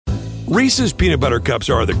Reese's Peanut Butter Cups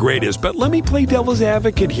are the greatest, but let me play devil's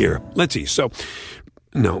advocate here. Let's see. So,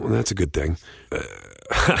 no, that's a good thing.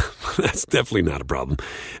 That's definitely not a problem.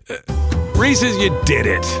 Reese's, you did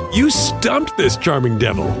it. You stumped this charming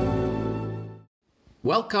devil.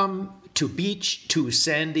 Welcome to Beach Too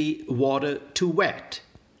Sandy, Water Too Wet,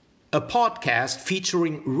 a podcast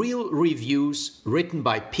featuring real reviews written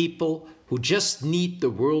by people who just need the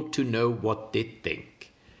world to know what they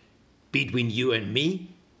think. Between you and me,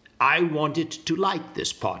 I wanted to like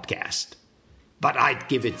this podcast, but I'd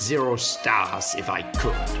give it 0 stars if I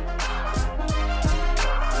could.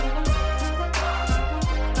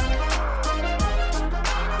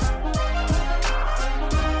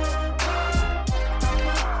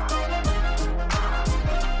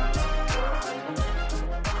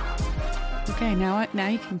 Okay, now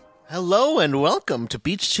you can. Hello and welcome to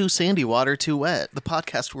Beach Too Sandy, Water Too Wet, the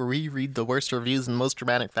podcast where we read the worst reviews in most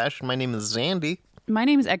dramatic fashion. My name is Zandy. My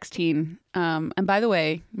name is Xteen. And by the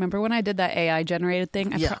way, remember when I did that AI generated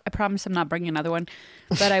thing? I promise I'm not bringing another one.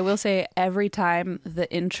 But I will say every time the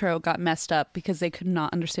intro got messed up because they could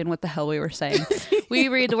not understand what the hell we were saying. We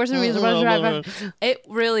read the worst reviews. It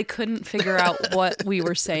really couldn't figure out what we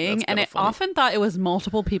were saying. And it often thought it was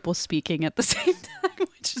multiple people speaking at the same time,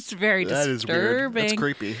 which is very disturbing. That is weird. That's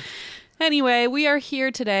creepy. Anyway, we are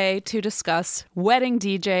here today to discuss wedding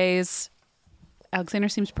DJs. Alexander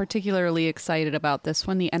seems particularly excited about this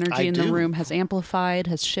one. The energy in the room has amplified,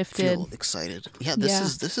 has shifted. I feel excited. Yeah,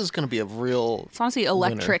 this is going to be a real. It's honestly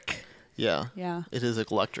electric. Winner. Yeah. It is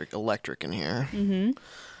electric in here. Mm-hmm.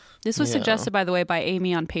 This was suggested, by the way, by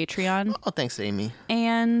Amy on Patreon. Oh, thanks, Amy.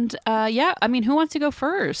 And who wants to go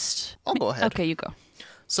first? I'll go ahead. Okay, you go.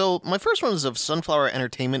 So my first one is of Sunflower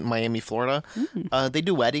Entertainment in Miami, Florida. They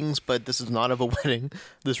do weddings, but this is not of a wedding.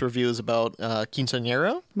 This review is about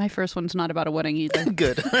quinceañera. My first one's not about a wedding either.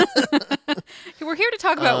 Good. We're here to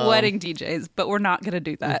talk about wedding DJs, but we're not going to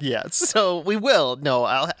do that. Yeah, so we will. No,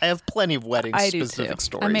 I have plenty of wedding-specific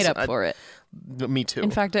stories. I made up for it. Me too.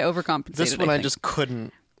 In fact, I overcompensated. This one I just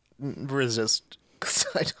couldn't resist.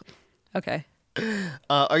 Okay.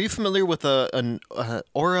 Are you familiar with an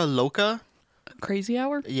Hora Loca? Crazy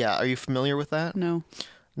Hour? Yeah, are you familiar with that? No.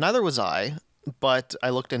 Neither was I, but I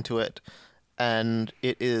looked into it, and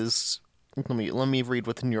it is... Let me read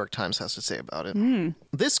what the New York Times has to say about it.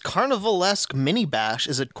 This carnivalesque mini bash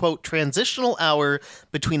is a, quote, transitional hour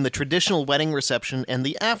between the traditional wedding reception and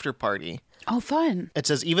the after party. Oh, fun. It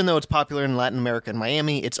says, even though it's popular in Latin America and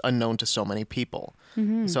Miami, it's unknown to so many people.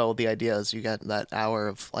 Mm-hmm. So the idea is you get that hour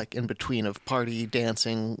of, like, in between of party,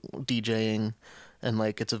 dancing, DJing, and,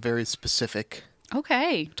 like, it's a very specific...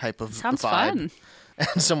 type of Sounds vibe. Fun.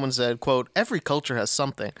 And someone said, quote, every culture has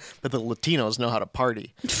something, but the Latinos know how to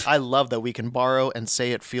party. I love that we can borrow and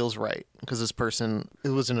say it feels right. Because this person, it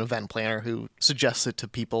was an event planner who suggests it to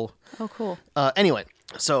people. Oh, cool. Anyway,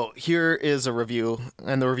 so here is a review,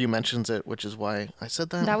 and the review mentions it, which is why I said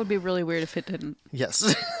that. That would be really weird if it didn't.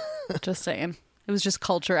 Yes. Just saying. It was just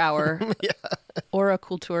Culture Hour. Yeah. Or a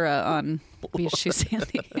Cultura on Beach Too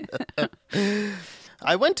Sandy.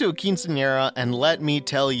 I went to a quinceañera, and let me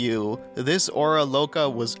tell you, this Hora Loca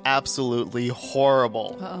was absolutely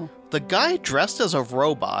horrible. Uh-oh. The guy dressed as a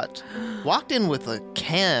robot walked in with a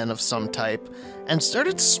can of some type and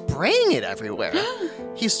started spraying it everywhere.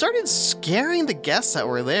 He started scaring the guests that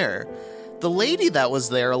were there. The lady that was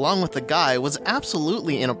there, along with the guy, was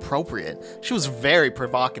absolutely inappropriate. She was very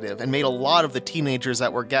provocative and made a lot of the teenagers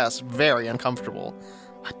that were guests very uncomfortable.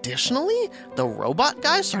 Additionally, the robot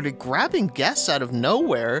guy started grabbing guests out of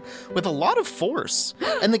nowhere with a lot of force,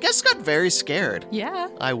 and the guests got very scared. Yeah.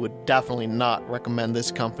 I would definitely not recommend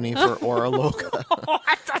this company for Hora Loca.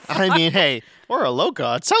 I mean, hey, Hora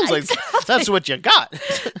Loca, it sounds like that's what you got.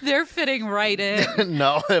 They're fitting right in.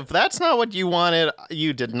 No, if that's not what you wanted,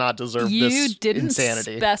 you did not deserve this insanity. You didn't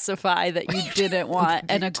specify that you didn't want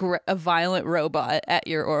a violent robot at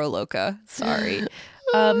your Hora Loca. Sorry.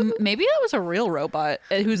 Maybe that was a real robot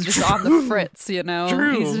who's just on the fritz, you know?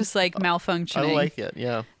 True. He's just like malfunctioning. I like it,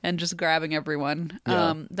 yeah. And just grabbing everyone.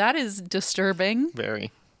 Yeah. That is disturbing.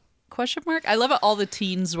 Very. Question mark? I love it. All the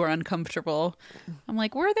teens were uncomfortable. I'm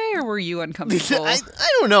like, were they or were you uncomfortable? I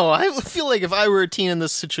don't know. I feel like if I were a teen in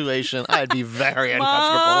this situation, I'd be very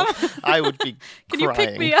uncomfortable. I would be Can crying. you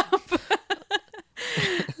pick me up?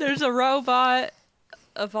 There's a robot.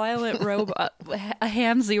 A violent robot, a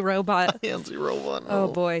handsy robot. A handsy robot. Oh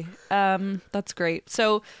boy. That's great.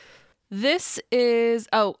 So this is,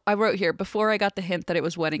 I wrote here, before I got the hint that it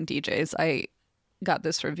was wedding DJs, I got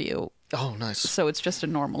this review. Oh, nice. So it's just a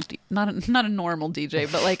normal, not a normal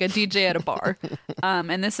DJ, but like a DJ at a bar.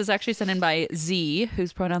 And this is actually sent in by Z,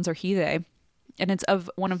 whose pronouns are he, they. And it's of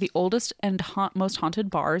one of the oldest and most haunted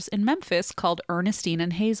bars in Memphis called Ernestine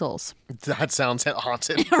and Hazel's. That sounds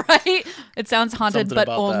haunted. Right? It sounds haunted, Something but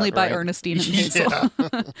about only that, by right? Ernestine and Hazel.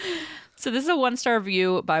 Yeah. So this is a 1-star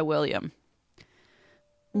review by William.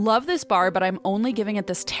 Love this bar, but I'm only giving it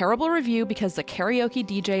this terrible review because the karaoke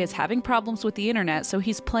DJ is having problems with the internet, so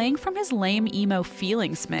he's playing from his lame emo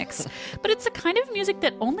feelings mix. But it's the kind of music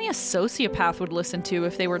that only a sociopath would listen to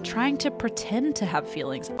if they were trying to pretend to have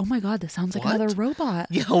feelings. Oh my god, this sounds like What? another robot.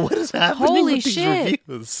 Yeah, what is happening Holy with these shit.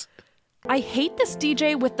 reviews? I hate this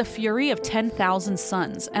DJ with the fury of 10,000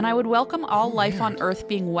 suns, and I would welcome all life on Earth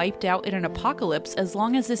being wiped out in an apocalypse as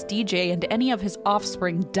long as this DJ and any of his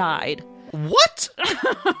offspring died. What?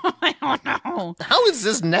 I don't know. How is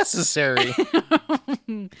this necessary?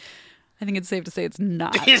 I think it's safe to say it's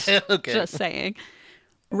not. Okay. Just saying.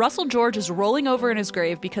 Russell George is rolling over in his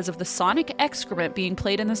grave because of the sonic excrement being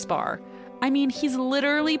played in this bar. I mean, he's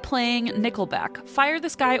literally playing Nickelback. Fire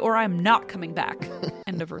this guy or I'm not coming back.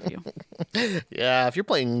 End of review. Yeah, if you're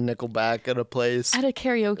playing Nickelback at a place. At a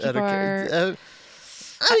karaoke bar.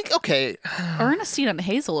 Okay. Ernestine and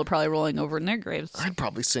Hazel are probably rolling over in their graves. I'd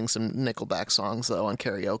probably sing some Nickelback songs, though, on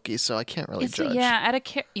karaoke, so I can't really judge.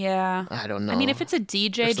 Yeah. I don't know. I mean, if it's a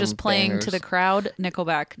DJ There's just some playing bangers. to the crowd,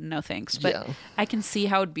 Nickelback, no thanks. But Yeah. I can see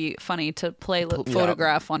how it'd be funny to play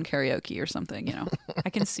Photograph on karaoke or something, you know.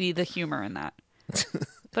 I can see the humor in that.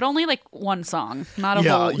 But only like one song, not a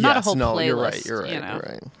whole playlist. You're right. You're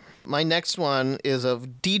right. My next one is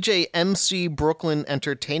of DJ MC Brooklyn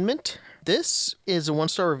Entertainment. This is a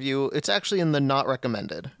 1-star review. It's actually in the not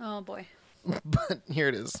recommended. Oh boy. But here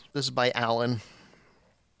it is. This is by Alan.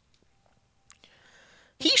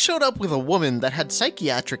 He showed up with a woman that had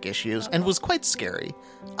psychiatric issues and was quite scary.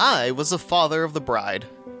 I was the father of the bride.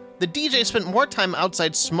 The DJ spent more time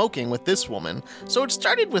outside smoking with this woman, so it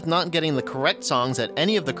started with not getting the correct songs at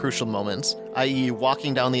any of the crucial moments, i.e.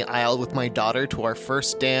 walking down the aisle with my daughter to our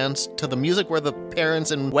first dance, to the music where the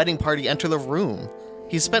parents and wedding party enter the room.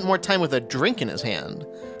 He spent more time with a drink in his hand.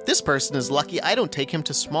 This person is lucky I don't take him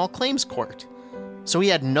to small claims court. So he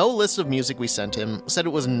had no list of music we sent him, said it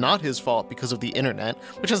was not his fault because of the internet,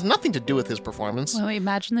 which has nothing to do with his performance. Well,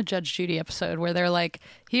 imagine the Judge Judy episode where they're like,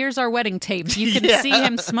 here's our wedding tape. You can see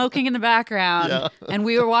him smoking in the background. And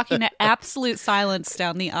we were walking at absolute silence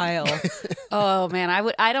down the aisle. Oh, man.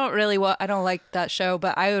 I don't like that show,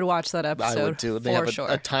 but I would watch that episode. I would too. They have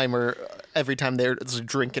a timer every time there's a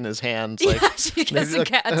drink in his hand. She gets a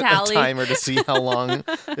tally. A timer to see how long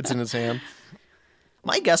it's in his hand.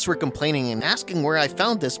 My guests were complaining and asking where I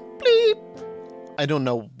found this bleep. I don't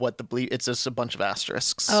know what the bleep. It's just a bunch of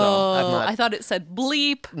asterisks. So I thought it said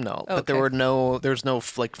bleep. No, Okay. but there's no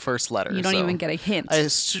like first letter. You don't even get a hint. I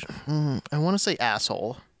want to say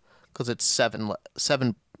asshole because it's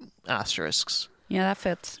seven asterisks. Yeah, that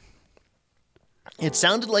fits. It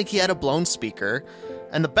sounded like he had a blown speaker,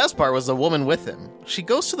 and the best part was the woman with him. She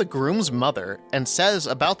goes to the groom's mother and says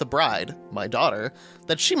about the bride, my daughter,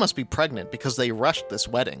 that she must be pregnant because they rushed this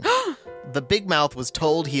wedding. The big mouth was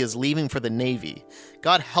told he is leaving for the Navy.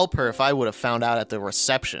 God help her if I would have found out at the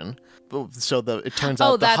reception. So it turns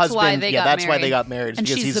out the that's husband. why they got that's why married. they got married. And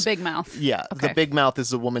because she's he's the big mouth. Yeah, Okay. the big mouth is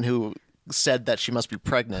the woman who said that she must be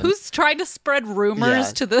pregnant. Who's trying to spread rumors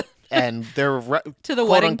Yeah. to the and they're to the quote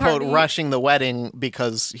wedding unquote party? rushing the wedding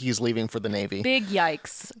because he's leaving for the Navy. big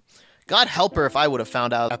yikes? God help her if I would have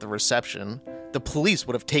found out at the reception. The police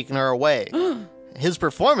would have taken her away. His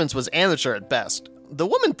performance was amateur at best. The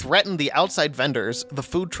woman threatened the outside vendors, the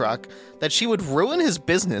food truck, that she would ruin his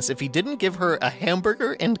business if he didn't give her a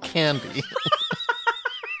hamburger and candy.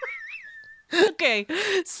 Okay,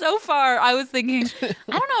 so far I was thinking, I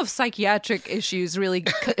don't know if psychiatric issues really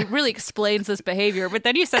explains this behavior, but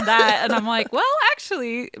then you said that, and I'm like, well,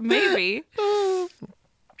 actually, maybe.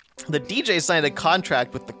 The DJ signed a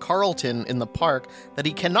contract with the Carlton in the park that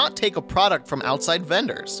he cannot take a product from outside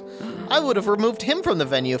vendors. I would have removed him from the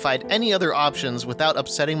venue if I had any other options without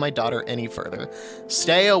upsetting my daughter any further.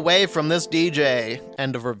 Stay away from this DJ.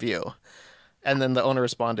 End of review. And then the owner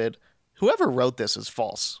responded, whoever wrote this is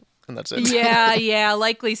false. And that's it. Yeah,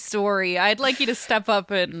 likely story. I'd like you to step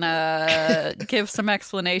up and give some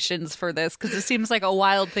explanations for this, because it seems like a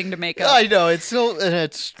wild thing to make up. I know,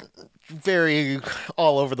 it's very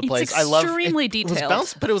all over the place. I love extremely it detailed.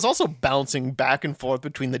 was but it was also bouncing back and forth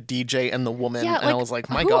between the DJ and the woman, Yeah, and I was like,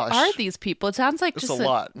 my who gosh. are these people? It sounds like It's just a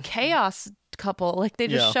lot. chaos couple. Like they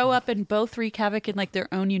just Yeah. show up and both wreak havoc in like their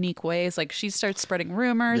own unique ways. Like she starts spreading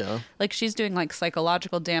rumors. Yeah. Like she's doing like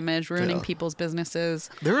psychological damage, ruining Yeah. people's businesses.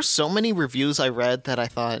 There were so many reviews I read that I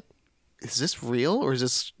thought, is this real or is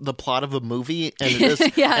this the plot of a movie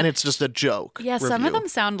and it's just a joke? Yeah, some of them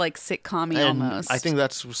sound like sitcom-y almost. I think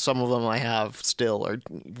that's some of them I have still are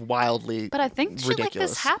wildly But I think shit ridiculous. like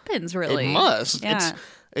this happens, really. It must. Yeah.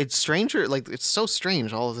 It's stranger. Like, it's so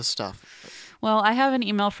strange, all of this stuff. Well, I have an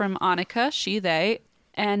email from Annika, she, they,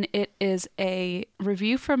 and it is a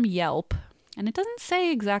review from Yelp. And it doesn't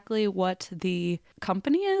say exactly what the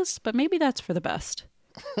company is, but maybe that's for the best.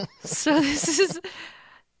 So this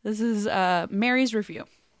is Mary's review.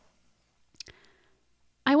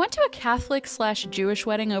 I went to a Catholic/Jewish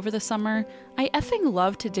wedding over the summer. I effing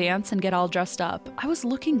love to dance and get all dressed up. I was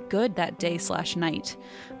looking good that day/night.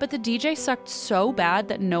 But the DJ sucked so bad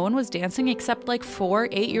that no one was dancing except like 4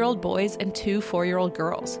 8-year-old boys and 2 4-year-old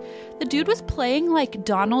girls. The dude was playing like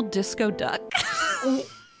Donald Disco Duck.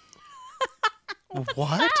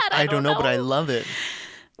 What? I don't know, but I love it.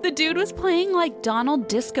 The dude was playing like Donald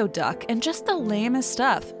Disco Duck and just the lamest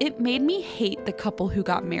stuff. It made me hate the couple who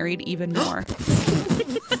got married even more.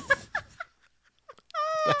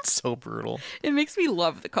 That's so brutal. It makes me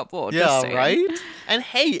love the couple. Yeah, right? And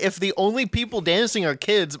hey, if the only people dancing are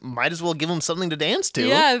kids, might as well give them something to dance to.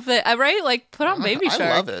 Yeah, right? Like, put on Baby Shark.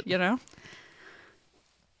 I love it. You know?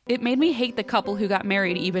 It made me hate the couple who got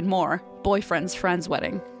married even more. Boyfriend's friend's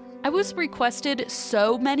wedding. I was requested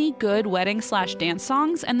so many good wedding/dance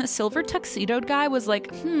songs, and the silver tuxedoed guy was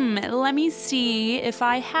like, let me see if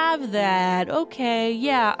I have that. Okay,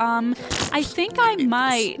 yeah, I think I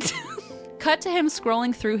might. Cut to him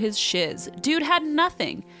scrolling through his shiz. Dude had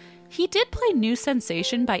nothing. He did play New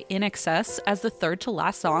Sensation by INXS as the third to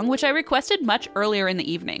last song, which I requested much earlier in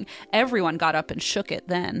the evening. Everyone got up and shook it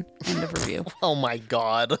then. End of review. Oh my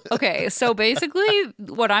God. Okay, so basically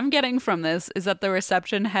what I'm getting from this is that the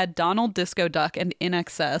reception had Donald Disco Duck and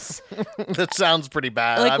INXS. That sounds pretty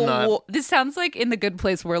bad. Like, this sounds like in The Good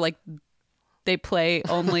Place where like they play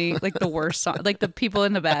only like the worst song, like the people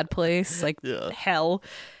in the bad place, like hell.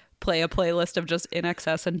 Play a playlist of just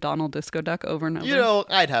INXS and Donald Disco Duck over and over. You know,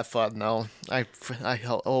 I'd have fun though. I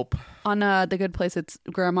hope. On The Good Place, it's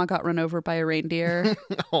Grandma got run over by a reindeer.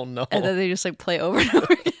 Oh no! And then they just like play over and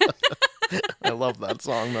over again. I love that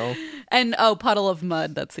song though. And Puddle of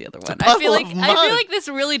Mud, that's the other one. I feel like this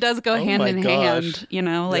really does go hand in hand. You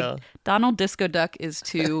know, like Donald Disco Duck is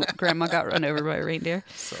to Grandma got run over by a reindeer.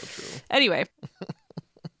 So true. Anyway.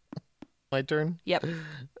 My turn? Yep.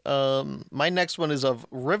 My next one is of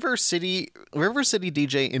River City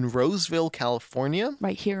DJ in Roseville, California.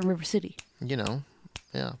 Right here in River City. You know,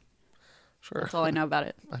 yeah, sure. That's all I know about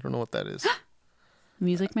it. I don't know what that is.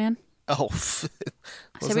 Music Man? Oh. So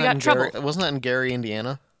we got trouble. Wasn't that in Gary,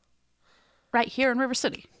 Indiana? Right here in River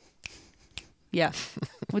City. Yeah,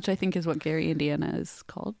 which I think is what Gary, Indiana is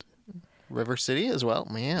called. River City as well?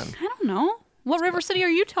 Man. I don't know. What River City are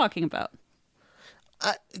you talking about?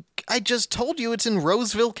 I just told you it's in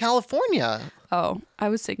Roseville, California. Oh, I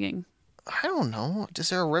was thinking. I don't know. Is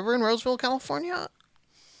there a river in Roseville, California?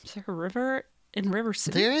 Is there a river in River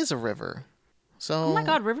City? There is a river. So. Oh my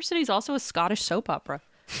God, River City is also a Scottish soap opera.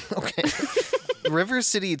 Okay. River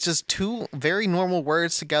City, it's just two very normal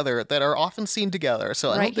words together that are often seen together.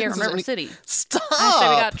 So right here in River City. Stop! I say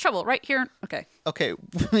we got trouble right here. Okay. Okay,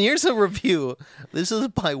 here's a review. This is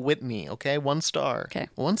by Whitney, okay? 1 star. Okay.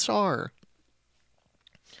 1 star.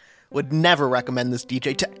 Would never recommend this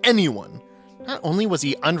DJ to anyone. Not only was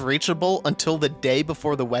he unreachable until the day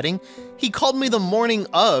before the wedding, he called me the morning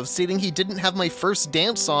of, stating he didn't have my first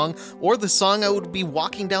dance song or the song I would be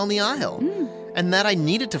walking down the aisle, and that I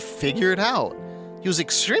needed to figure it out. He was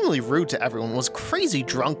extremely rude to everyone, was crazy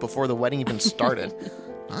drunk before the wedding even started.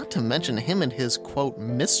 Not to mention him and his, quote,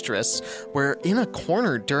 mistress were in a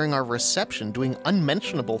corner during our reception doing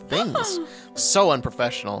unmentionable things. So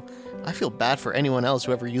unprofessional. I feel bad for anyone else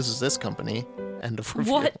who ever uses this company. End of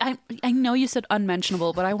review. What? I know you said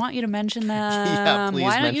unmentionable, but I want you to mention them. Yeah, please.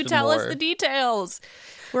 Why don't you tell more. us the details?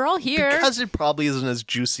 We're all here. Because it probably isn't as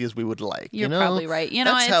juicy as we would like. You're you know? probably right. You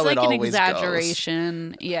know, That's it's how like it an always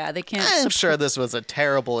exaggeration. Goes. Yeah, they can't. I'm sure this was a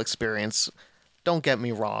terrible experience. Don't get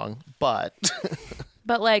me wrong, but.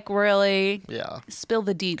 But like, really, spill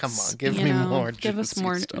the deets. Come on, give me more. Give us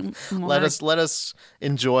more. Let us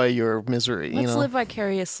enjoy your misery. Let's live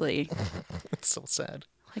vicariously. It's so sad.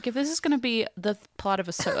 Like, if this is going to be the plot of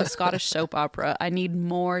a Scottish soap opera, I need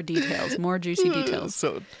more details, more juicy details.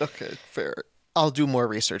 So, okay, fair. I'll do more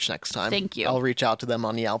research next time. Thank you. I'll reach out to them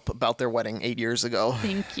on Yelp about their wedding 8 years ago.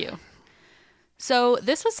 Thank you. So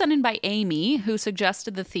this was sent in by Amy, who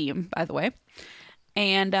suggested the theme, by the way.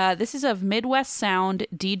 And this is of Midwest Sound,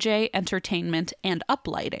 DJ Entertainment, and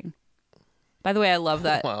Uplighting. By the way, I love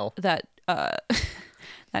that. Wow. That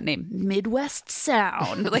name, Midwest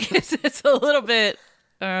Sound. Like it's a little bit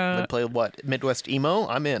They play what? Midwest emo?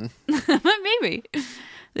 I'm in. Maybe.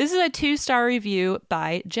 This is a 2-star review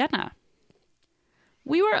by Jenna.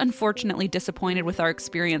 We were unfortunately disappointed with our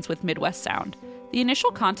experience with Midwest Sound. The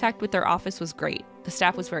initial contact with their office was great. The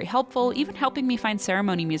staff was very helpful, even helping me find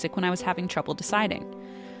ceremony music when I was having trouble deciding.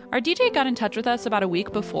 Our DJ got in touch with us about a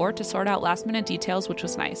week before to sort out last-minute details, which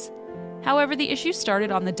was nice. However, the issue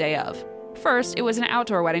started on the day of. First, it was an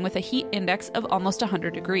outdoor wedding with a heat index of almost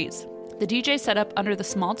 100 degrees. The DJ set up under the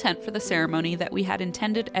small tent for the ceremony that we had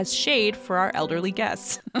intended as shade for our elderly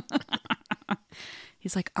guests.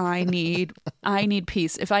 He's like, I need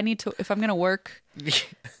peace. If I'm going to work,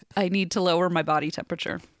 I need to lower my body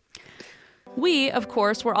temperature. We, of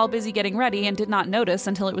course, were all busy getting ready and did not notice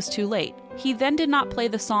until it was too late. He then did not play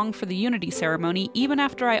the song for the Unity ceremony, even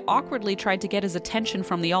after I awkwardly tried to get his attention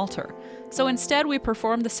from the altar. So instead, we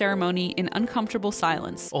performed the ceremony in uncomfortable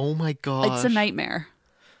silence. Oh my gosh. It's a nightmare.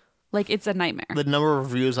 It's a nightmare. The number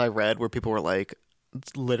of reviews I read where people were like,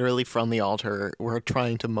 it's literally from the altar, we're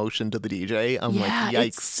trying to motion to the DJ. I'm like, yikes.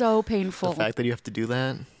 It's so painful. The fact that you have to do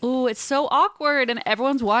that. Ooh, it's so awkward and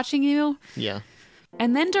everyone's watching you. Yeah.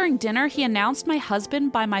 And then during dinner, he announced my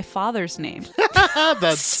husband by my father's name.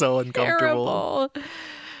 That's so uncomfortable. Terrible.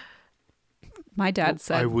 My dad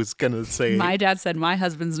said... I was going to say... My dad said my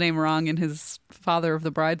husband's name wrong in his father of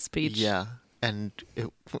the bride speech. Yeah. And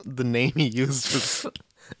the name he used was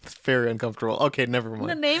very uncomfortable. Okay, never mind.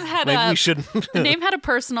 The name had Maybe we shouldn't. The name had a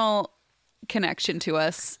personal connection to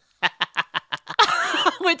us.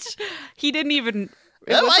 Which he didn't even...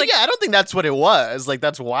 Yeah, I don't think that's what it was.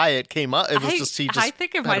 That's why it came up. It was I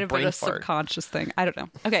think it might have been a subconscious thing. I don't know.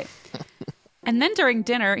 Okay. And then during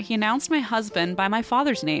dinner, he announced my husband by my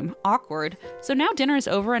father's name. Awkward. So now dinner is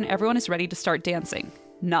over and everyone is ready to start dancing.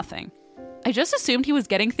 Nothing. I just assumed he was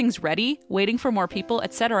getting things ready, waiting for more people,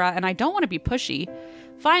 etc., and I don't want to be pushy.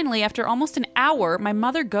 Finally, after almost an hour, my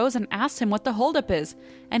mother goes and asks him what the holdup is,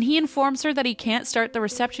 and he informs her that he can't start the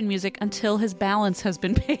reception music until his balance has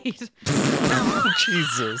been paid.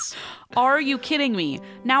 Jesus. Are you kidding me?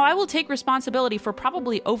 Now, I will take responsibility for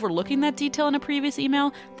probably overlooking that detail in a previous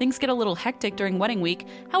email. Things get a little hectic during wedding week.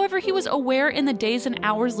 However, he was aware in the days and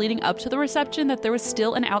hours leading up to the reception that there was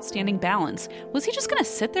still an outstanding balance. Was he just going to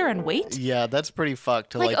sit there and wait? Yeah, that's pretty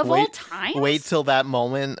fucked. To of all times? Wait till that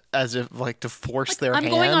moment as if to force their hand.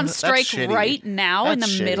 I'm going on strike right now in the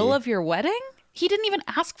shitty. Middle of your wedding? He didn't even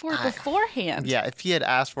ask for it beforehand. Yeah, if he had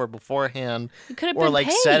asked for it beforehand, or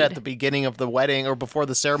said at the beginning of the wedding or before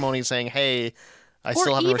the ceremony saying, hey, I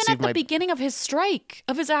still haven't received my... Or even at the beginning of his strike,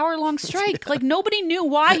 of his hour-long strike. Nobody knew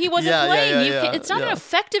why he wasn't playing. It's not an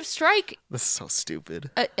effective strike. This is so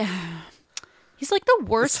stupid. He's the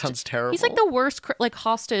worst. That sounds terrible. He's the worst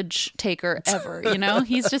hostage taker ever, you know?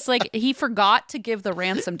 He's just he forgot to give the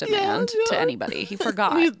ransom demand to anybody. He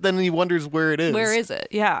forgot. Then he wonders where it is. Where is it?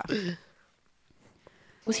 Yeah.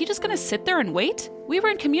 Was he just going to sit there and wait? We were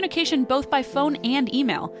in communication both by phone and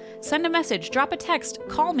email. Send a message, drop a text,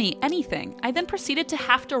 call me, anything. I then proceeded to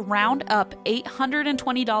have to round up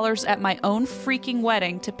 $820 at my own freaking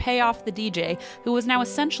wedding to pay off the DJ, who was now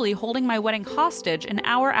essentially holding my wedding hostage an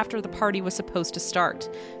hour after the party was supposed to start.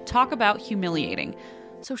 Talk about humiliating.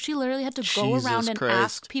 So she literally had to go around and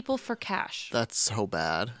ask people for cash. That's so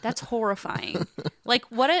bad. That's horrifying.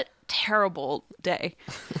 What a terrible day.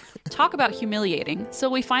 Talk about humiliating. So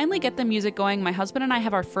we finally get the music going. My husband and I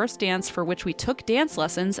have our first dance, for which we took dance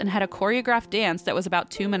lessons and had a choreographed dance that was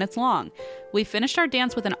about 2 minutes long. We finished our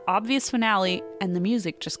dance with an obvious finale, and the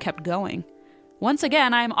music just kept going. Once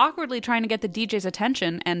again, I am awkwardly trying to get the DJ's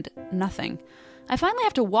attention, and nothing. I finally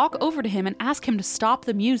have to walk over to him and ask him to stop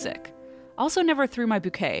the music. Also never threw my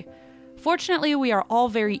bouquet. Fortunately, we are all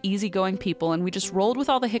very easygoing people, and we just rolled with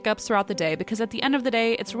all the hiccups throughout the day because at the end of the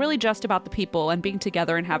day, it's really just about the people and being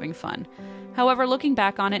together and having fun. However, looking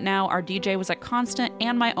back on it now, our DJ was a constant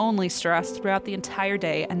and my only stress throughout the entire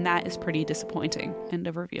day, and that is pretty disappointing. End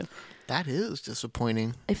of review. That is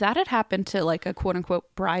disappointing. If that had happened to a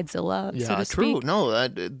quote-unquote bridezilla, so to true. speak. No,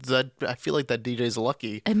 I feel like that DJ's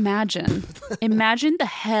lucky. Imagine the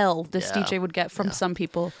hell this DJ would get from some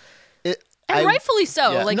people. And rightfully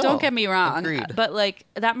so. Don't get me wrong. Agreed. But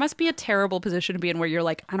that must be a terrible position to be in where you're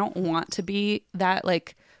I don't want to be that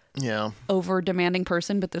over demanding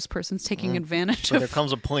person, but this person's taking advantage but of. There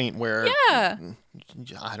comes a point where I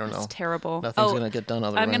don't know. It's terrible. Nothing's gonna get done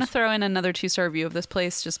otherwise. I'm gonna throw in another 2-star review of this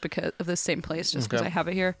place just because of this same place, just because I have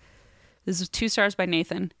it here. This is 2 stars by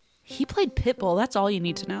Nathan. He played Pitbull. That's all you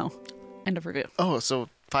need to know. End of review. Oh, so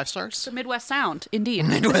 5 stars? So Midwest Sound, indeed.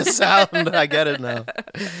 Midwest Sound. I get it now.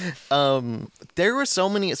 There were so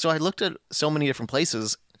many. So I looked at so many different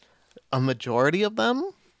places. A majority of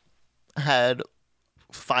them had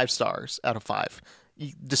 5 stars out of 5.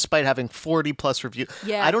 despite having 40 plus reviews.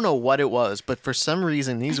 Yeah. I don't know what it was, but for some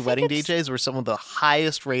reason, these wedding it's- DJs were some of the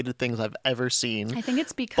highest rated things I've ever seen. I think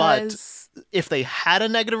it's because If they had a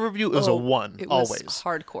negative review, it was a 1, it was always.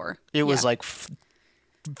 hardcore. It was like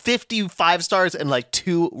 55 stars and like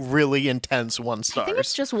 2 really intense 1 stars. I think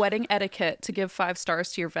it's just wedding etiquette to give 5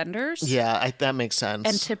 stars to your vendors. Yeah, that makes sense.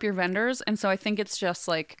 And tip your vendors. And so I think it's just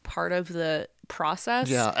like part of the process.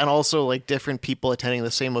 Yeah, and also like different people attending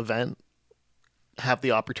the same event have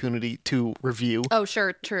the opportunity to review. Oh,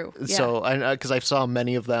 sure, true. Yeah. So, because I saw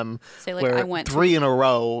many of them Say, like, where I went 3 in a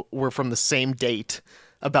row were from the same date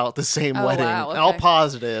about the same Oh, wedding, wow, okay. all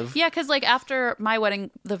positive. Yeah, because like after my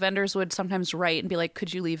wedding, the vendors would sometimes write and be like,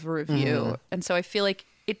 "Could you leave a review?" Mm-hmm. And so I feel like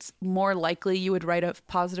it's more likely you would write a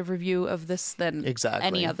positive review of this than Exactly.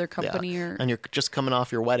 any other company. Yeah. Or And you're just coming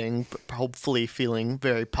off your wedding, but hopefully feeling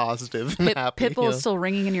very positive and happy. Pitbull you is know? still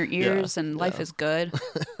ringing in your ears, and life yeah. is good.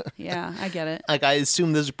 Yeah, I get it. Like I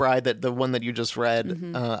assume this bride, that the one that you just read,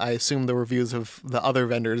 Mm-hmm. I assume the reviews of the other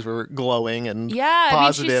vendors were glowing and Yeah,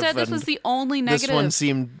 positive. I mean, she said this and was the only negative. This one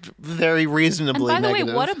seemed very and reasonably by the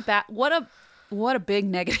negative. way, what a big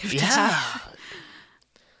negative to have.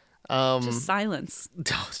 Just silence.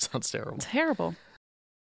 Oh, sounds terrible. Terrible.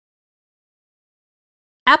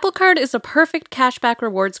 Apple Card is a perfect cashback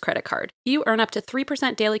rewards credit card. You earn up to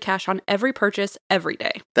 3% daily cash on every purchase every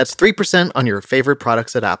day. That's 3% on your favorite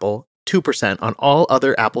products at Apple, 2% on all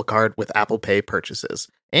other Apple Card with Apple Pay purchases,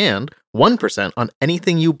 and 1% on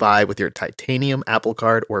anything you buy with your titanium Apple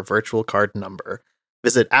Card or virtual card number.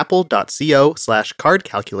 Visit apple.co/card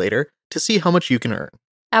calculator to see how much you can earn.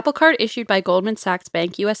 Apple Card issued by Goldman Sachs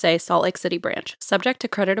Bank USA, Salt Lake City branch. Subject to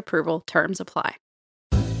credit approval. Terms apply.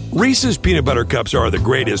 Reese's peanut butter cups are the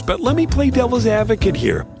greatest, but let me play devil's advocate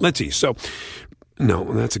here. Let's see. So, no,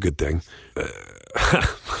 that's a good thing.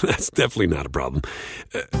 That's definitely not a problem.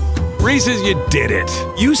 Reese's, you did it.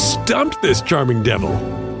 You stumped this charming devil.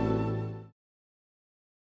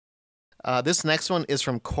 This next one is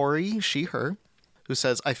from Corey, she, her, who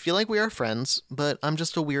says, I feel like we are friends, but I'm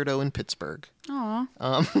just a weirdo in Pittsburgh. Aw.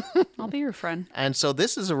 I'll be your friend. And so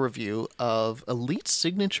this is a review of Elite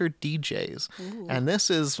Signature DJs. Ooh. And this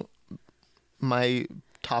is my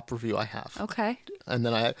top review I have. Okay. And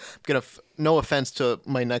then I'm going to, no offense to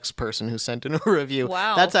my next person who sent in a review.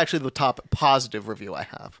 Wow. That's actually the top positive review I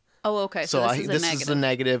have. Oh, okay. So this is the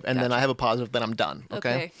negative, and then I have a positive, then I'm done.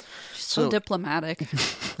 Okay. So diplomatic.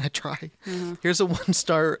 I try. Here's a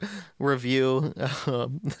 1-star review.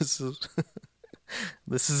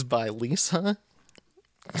 This is by Lisa.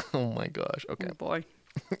 Oh my gosh. Okay. Oh boy.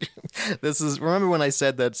 Remember when I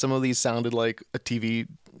said that some of these sounded like a TV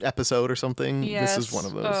episode or something? Yes. This is one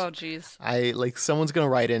of those. Oh jeez. Someone's gonna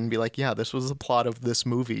write in and be like, yeah, this was the plot of this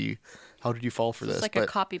movie. How did you fall for this? It's like a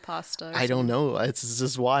copy pasta. I don't know. It's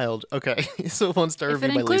just wild. Okay. So 1-star If review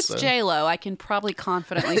it by includes Lisa. J-Lo, I can probably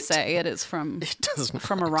confidently say it is from It does not.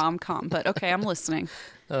 from a rom-com. But okay, I'm listening.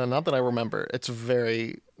 Not that I remember.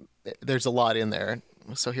 There's a lot in there.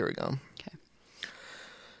 So here we go. Okay.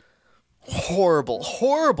 Horrible,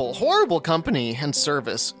 horrible, horrible company and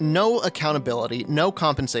service. No accountability, no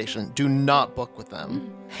compensation. Do not book with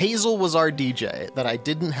them. Hazel was our DJ that I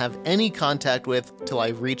didn't have any contact with till I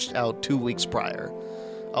reached out 2 weeks prior.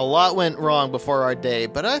 A lot went wrong before our day,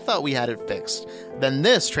 but I thought we had it fixed. Then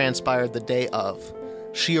this transpired the day of.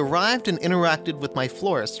 She arrived and interacted with my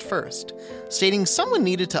florist first, stating someone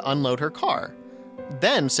needed to unload her car.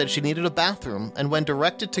 Then said she needed a bathroom, and when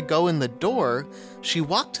directed to go in the door, she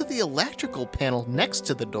walked to the electrical panel next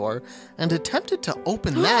to the door and attempted to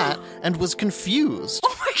open that and was confused.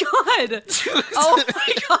 Oh my god! Oh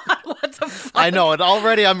my god! What the fuck? I know, and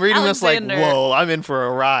already I'm reading Alexander. this like, whoa, I'm in for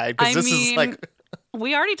a ride, because I this is mean, like...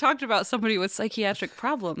 We already talked about somebody with psychiatric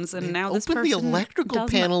problems, and now this Open person the electrical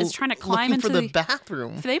panel is trying to climb looking into for the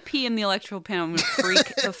bathroom. If they pee in the electrical panel, I'm gonna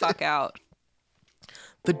freak the fuck out.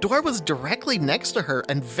 The door was directly next to her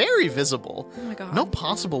and very visible. Oh my god. No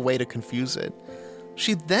possible way to confuse it.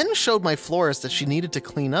 She then showed my florist that she needed to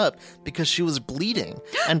clean up because she was bleeding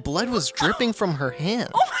and blood was dripping from her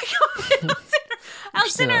hand. Oh my god!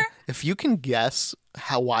 Alexander! If you can guess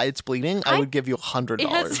why it's bleeding, I would give you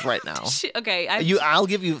 $100 right now. Okay. I'll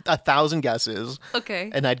give you 1,000 guesses.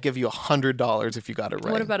 Okay. And I'd give you $100 if you got it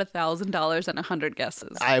right. What about $1,000 and 100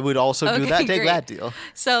 guesses? I would also do that. Take great. that deal.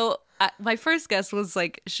 So my first guess was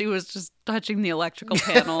like she was just touching the electrical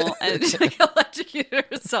panel and she like electrocuted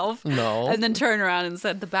herself. No. And then turned around and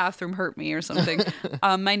said the bathroom hurt me or something.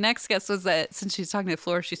 My next guess was that since she's talking to the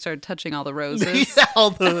floor, she started touching all the roses. Yeah, all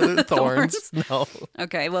the thorns. No.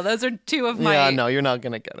 Okay, well those are two of my. Yeah, no, you're not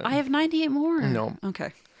gonna get it. I have 98 more. No.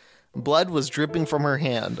 Okay. Blood was dripping from her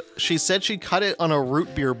hand. She said she cut it on a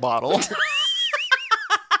root beer bottle.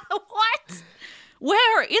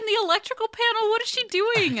 Where? In the electrical panel? What is she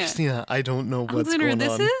doing? Yeah, I don't know what's Alexander, going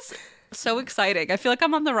this on. is so exciting. I feel like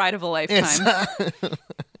I'm on the ride of a lifetime.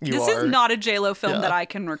 This is not a J-Lo film that I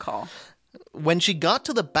can recall. When she got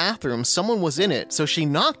to the bathroom, someone was in it, so she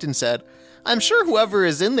knocked and said, "I'm sure whoever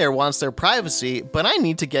is in there wants their privacy, but I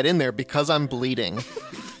need to get in there because I'm bleeding."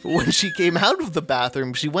 When she came out of the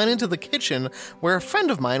bathroom, she went into the kitchen where a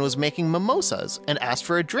friend of mine was making mimosas and asked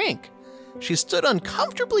for a drink. She stood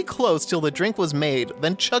uncomfortably close till the drink was made,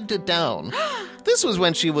 then chugged it down. This was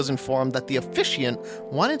when she was informed that the officiant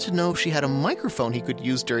wanted to know if she had a microphone he could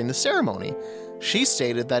use during the ceremony. She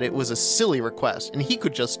stated that it was a silly request and he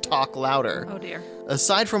could just talk louder. Oh dear.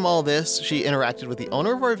 Aside from all this, she interacted with the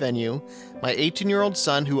owner of our venue, my 18-year-old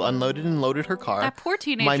son who unloaded and loaded her car. That poor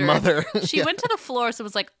teenager. My mother. She went to the florist and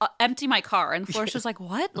was like, empty my car. And the florist was like,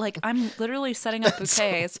 what? Like, I'm literally setting up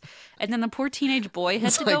bouquets. And then the poor teenage boy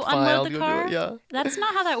had to go unload the car? Yeah. That's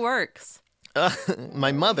not how that works.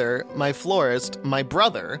 My mother, my florist, my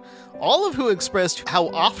brother, all of who expressed how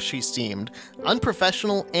off she seemed,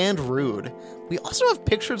 unprofessional and rude. We also have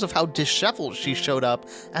pictures of how disheveled she showed up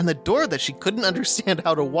and the door that she couldn't understand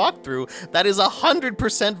how to walk through that is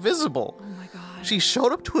 100% visible. Oh my God. She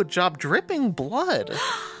showed up to a job dripping blood.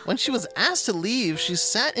 When she was asked to leave, she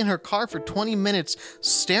sat in her car for 20 minutes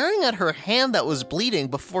staring at her hand that was bleeding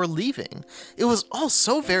before leaving. It was all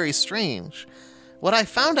so very strange. What I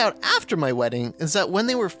found out after my wedding is that when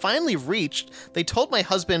they were finally reached, they told my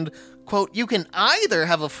husband, quote, "You can either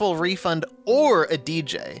have a full refund or a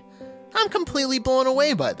DJ." I'm completely blown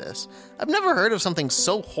away by this. I've never heard of something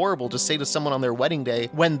so horrible to say to someone on their wedding day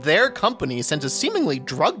when their company sent a seemingly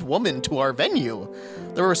drugged woman to our venue.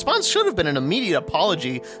 The response should have been an immediate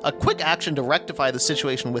apology, a quick action to rectify the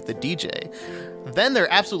situation with the DJ. Then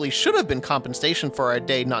there absolutely should have been compensation for our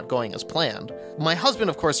day not going as planned. My husband,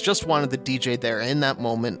 of course, just wanted the DJ there in that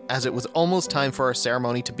moment, as it was almost time for our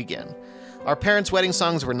ceremony to begin. Our parents' wedding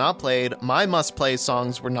songs were not played, my must-play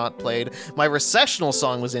songs were not played, my recessional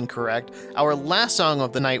song was incorrect, our last song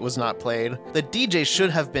of the night was not played, the DJ should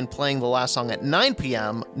have been playing the last song at 9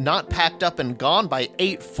 p.m., not packed up and gone by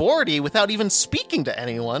 8:40 without even speaking to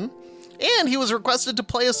anyone. And he was requested to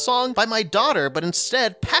play a song by my daughter, but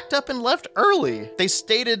instead packed up and left early. They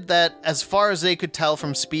stated that, as far as they could tell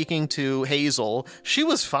from speaking to Hazel, she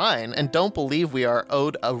was fine and don't believe we are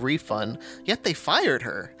owed a refund, yet they fired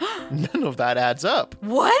her. None of that adds up.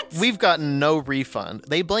 What? We've gotten no refund.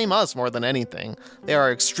 They blame us more than anything. They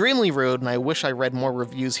are extremely rude, and I wish I read more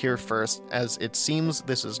reviews here first, as it seems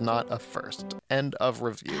this is not a first. End of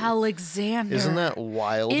review. Alexander. Isn't that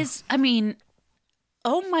wild?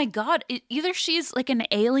 Oh my God! Either she's like an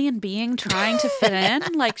alien being trying to fit in,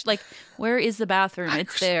 like where is the bathroom?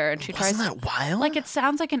 It's there, and she tries. Wasn't that wild? Like it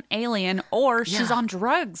sounds like an alien, or she's on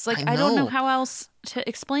drugs. Like I don't know how else to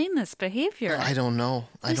explain this behavior. I don't know.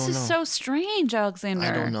 This is so strange, Alexander.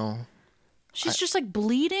 I don't know. She's just like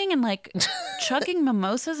bleeding and like chugging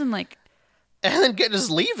mimosas and like. And then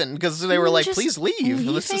just leaving because they were like, please leave.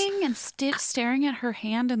 Leaving and staring at her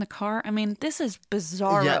hand in the car. I mean, this is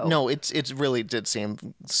bizarro. Yeah, no, it really did seem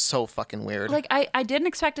so fucking weird. Like, I didn't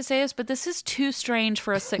expect to say this, but this is too strange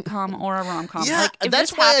for a sitcom or a rom-com. Yeah, like,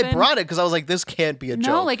 that's why I brought it, because I was like, this can't be a joke.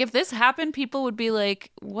 No, like, if this happened, people would be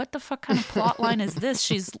like, what the fuck kind of plot line is this?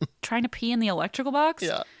 She's trying to pee in the electrical box?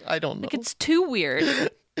 Yeah, I don't know. Like, it's too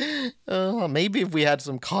weird. Maybe if we had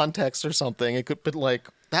some context or something, it could be like...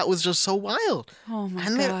 That was just so wild. Oh, my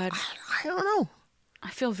God. I don't know.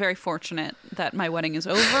 I feel very fortunate that my wedding is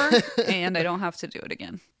over and I don't have to do it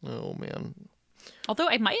again. Oh, man. Although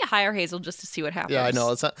I might hire Hazel just to see what happens. Yeah, I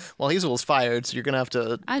know. It's not, well, Hazel was fired, so you're going to have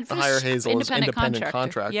to hire Hazel as independent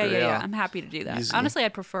contractor. Yeah. I'm happy to do that. Easy. Honestly,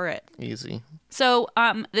 I'd prefer it. Easy. So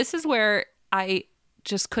this is where I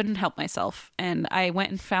just couldn't help myself. And I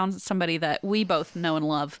went and found somebody that we both know and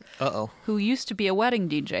love. Uh-oh. Who used to be a wedding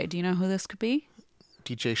DJ. Do you know who this could be?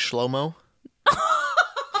 DJ Shlomo?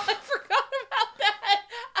 I forgot about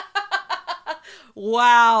that.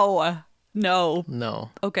 Wow. No.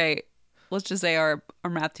 Okay. Let's just say our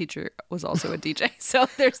math teacher was also a DJ. So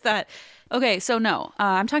there's that. Okay. So no,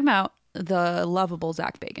 I'm talking about the lovable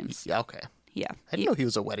Zach Bagans. Yeah. Okay. Yeah. I didn't know he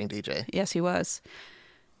was a wedding DJ. Yes, he was.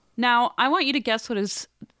 Now, I want you to guess what his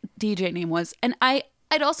DJ name was. And I'd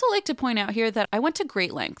also like to point out here that I went to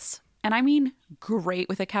great lengths, and I mean great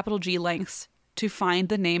with a capital G lengths, to find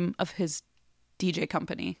the name of his DJ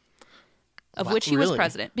company, of which he was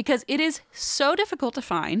president, because it is so difficult to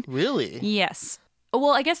find. Really? Yes.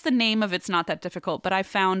 Well, I guess the name of it's not that difficult, but I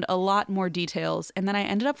found a lot more details, and then I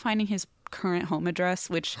ended up finding his current home address,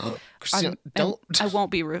 which Christina, don't. I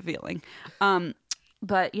won't be revealing.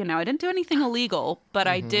 But, I didn't do anything illegal, but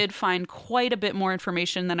I did find quite a bit more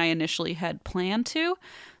information than I initially had planned to.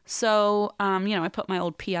 So, I put my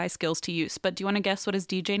old PI skills to use. But do you want to guess what his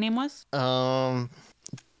DJ name was?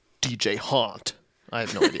 DJ Haunt. I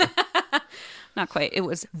have no idea. Not quite. It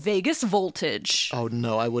was Vegas Voltage. Oh,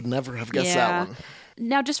 no, I would never have guessed that one.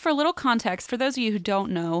 Now, just for a little context, for those of you who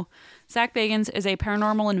don't know, Zach Bagans is a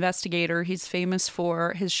paranormal investigator. He's famous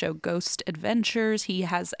for his show Ghost Adventures. He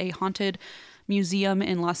has a haunted museum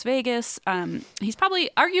in Las Vegas. He's probably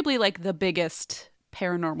arguably like the biggest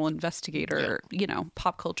paranormal investigator,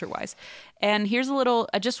 pop culture wise. And here's a little,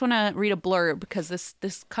 I just want to read a blurb because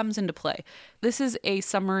this comes into play. This is a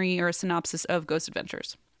summary or a synopsis of Ghost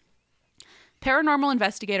Adventures. Paranormal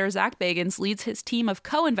investigator Zach Bagans leads his team of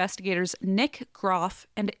co-investigators Nick Groff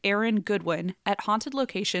and Aaron Goodwin at haunted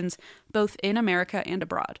locations both in America and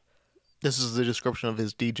abroad. This is the description of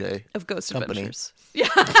his DJ of Ghost company. Adventures. Yeah.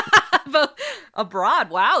 Both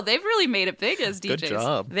abroad. Wow, they've really made it big as DJs. Good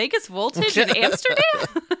job. Vegas Voltage in Amsterdam.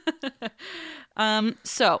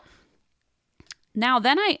 So now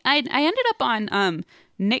then I ended up on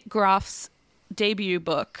Nick Groff's debut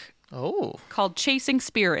book. Oh. Called Chasing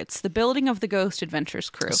Spirits, the building of the Ghost Adventures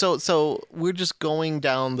crew. So we're just going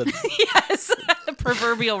down the yes, the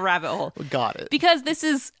proverbial rabbit hole. Got it. Because this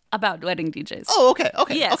is about wedding DJs. Oh, okay.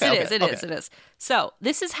 Yes, okay, it is. So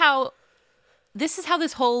this is how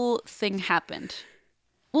this whole thing happened.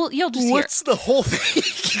 Well, you'll just What's the whole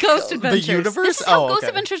thing? Ghost Adventures. The universe? This is how Ghost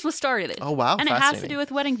Adventures was started. Oh, wow. And it has to do with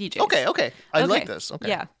wedding DJs. Okay. I like this. Okay.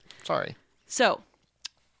 Yeah. Sorry. So,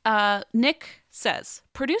 Nick says,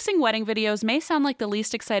 producing wedding videos may sound like the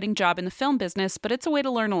least exciting job in the film business, but it's a way to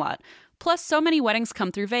learn a lot. Plus, so many weddings come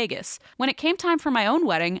through Vegas. When it came time for my own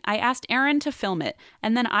wedding, I asked Aaron to film it,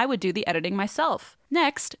 and then I would do the editing myself.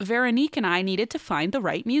 Next, Veronique and I needed to find the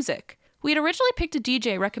right music. We had originally picked a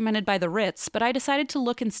DJ recommended by the Ritz, but I decided to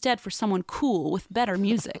look instead for someone cool with better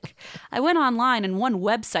music. I went online and one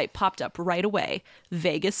website popped up right away,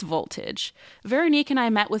 Vegas Voltage. Veronique and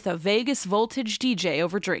I met with a Vegas Voltage DJ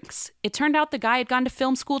over drinks. It turned out the guy had gone to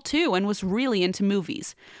film school too and was really into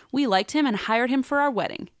movies. We liked him and hired him for our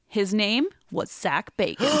wedding. His name was Zach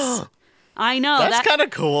Bagans. I know. That's kind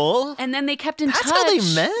of cool. And then they kept in touch. That's how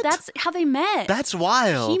they met? That's how they met. That's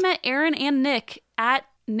wild. He met Aaron and Nick at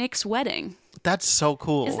Nick's wedding. That's so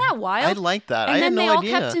cool. Isn't that wild? I like that. And I had no idea. And then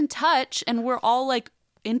they all kept in touch and we're all like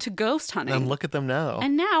into ghost hunting. And look at them now.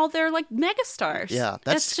 And now they're like megastars. Yeah,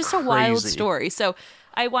 that's just crazy. A wild story. So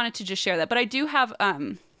I wanted to just share that. But I do have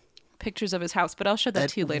pictures of his house, but I'll show that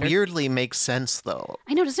to you later. It weirdly makes sense though.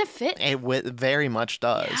 I know, doesn't it fit? It very much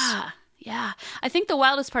does. Yeah. I think the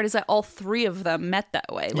wildest part is that all three of them met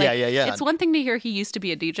that way. Like, yeah. It's one thing to hear he used to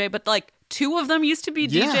be a DJ, but like two of them used to be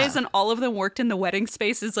DJs and all of them worked in the wedding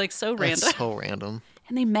space is like so random. That's so random.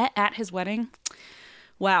 And they met at his wedding.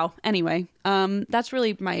 Wow. Anyway, that's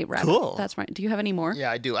really my wrap. Cool. That's right. Do you have any more?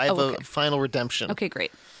 Yeah, I do. I have a final redemption. Okay,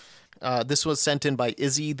 great. This was sent in by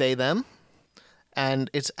Izzy, They, Them. And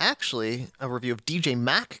it's actually a review of DJ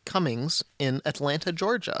Mac Cummings in Atlanta,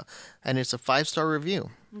 Georgia. And it's a 5-star review.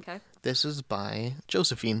 Okay. This is by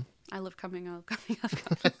Josephine. I love coming.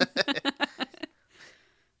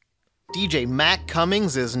 DJ Mac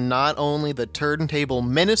Cummings is not only the turntable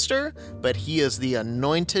minister, but he is the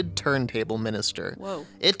anointed turntable minister. Whoa.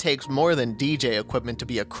 It takes more than DJ equipment to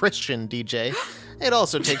be a Christian DJ. It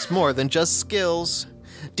also takes more than just skills.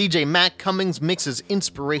 DJ Mac Cummings mixes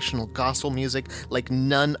inspirational gospel music like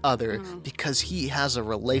none other because he has a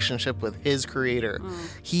relationship with his creator.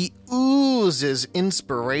 He oozes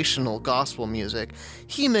inspirational gospel music.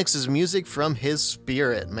 He mixes music from his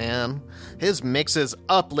spirit, man. His mixes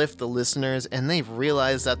uplift the listeners and they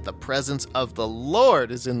realize that the presence of the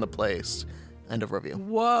Lord is in the place. End of review.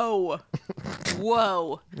 Whoa.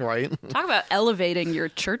 Right? Talk about elevating your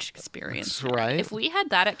church experience. Right. If we had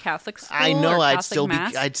that at Catholic school, I know. or I'd Catholic still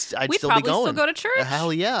Mass, be. I'd we'd still probably be going. still go to church.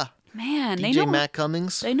 Hell yeah. Man, DJ they know Mac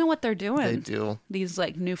Cummings. They know what they're doing. They do. These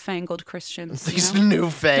like newfangled Christians. These you know?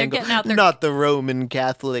 newfangled. They're getting out there. Not the Roman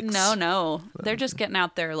Catholics. No. They're just getting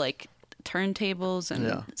out there like turntables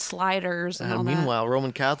and sliders and all that. Meanwhile,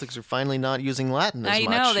 Roman Catholics are finally not using Latin as I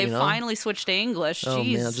much. know. They finally switched to English. Oh,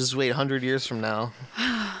 Jeez. man. Just wait 100 years from now.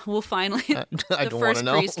 We'll finally. I the don't first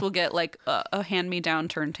wanna know. priest will get like a hand-me-down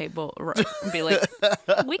turntable and be like,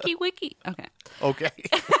 wiki. Okay. Okay.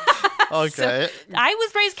 Okay. I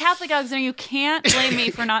was raised Catholic, Alexander. You can't blame me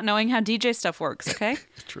for not knowing how DJ stuff works, okay?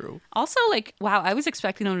 True. Also, like, wow, I was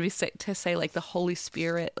expecting them to say like the Holy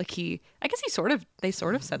Spirit. Like I guess they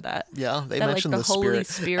sort of said that. Yeah, they that, mentioned like, the Holy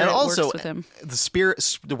Spirit. And also, works with him.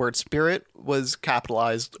 the word Spirit was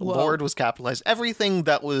capitalized. Whoa. Lord was capitalized. Everything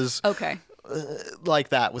that was Okay. like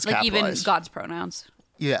that was like capitalized. even God's pronouns.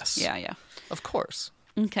 Yes. Yeah. Of course.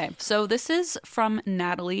 Okay, so this is from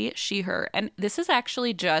Natalie, she, her, and this is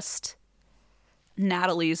actually just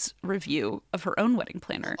Natalie's review of her own wedding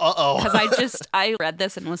planner. Uh-oh. Because I read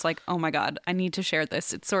this and was like, oh my God, I need to share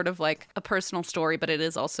this. It's sort of like a personal story, but it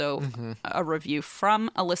is also a review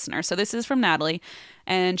from a listener. So this is from Natalie,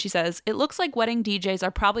 and she says, it looks like wedding DJs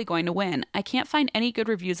are probably going to win. I can't find any good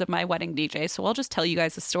reviews of my wedding DJ, so I'll just tell you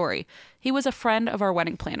guys the story. He was a friend of our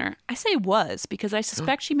wedding planner. I say was because I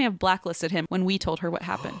suspect she may have blacklisted him when we told her what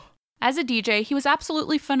happened. As a DJ, he was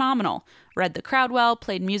absolutely phenomenal. Read the crowd well,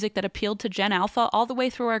 played music that appealed to Gen Alpha all the way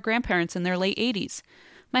through our grandparents in their late 80s.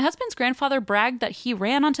 My husband's grandfather bragged that he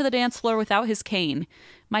ran onto the dance floor without his cane.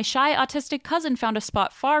 My shy autistic cousin found a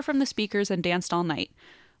spot far from the speakers and danced all night.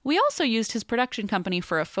 We also used his production company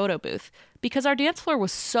for a photo booth. Because our dance floor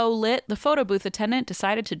was so lit, the photo booth attendant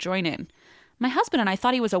decided to join in. My husband and I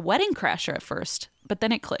thought he was a wedding crasher at first, but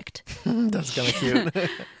then it clicked. That's kind of cute.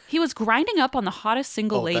 He was grinding up on the hottest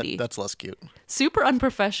single lady. That's less cute. Super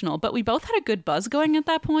unprofessional, but we both had a good buzz going at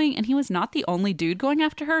that point, and he was not the only dude going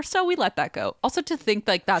after her, so we let that go. Also, to think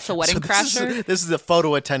like that's a wedding crasher. This is the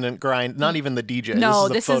photo attendant grind, not even the DJ. No,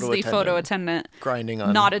 this is the photo attendant grinding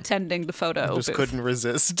on, not attending the photo. Just booth. couldn't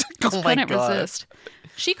resist. Just couldn't resist.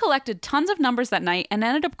 She collected tons of numbers that night and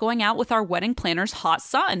ended up going out with our wedding planner's hot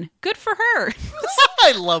son. Good for her.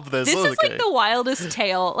 I love this. This is like the wildest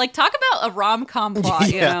tale. Like, talk about a rom-com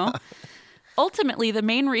plot, you know? Ultimately, the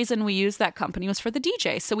main reason we used that company was for the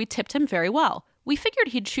DJ, so we tipped him very well. We figured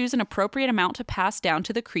he'd choose an appropriate amount to pass down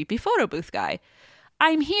to the creepy photo booth guy.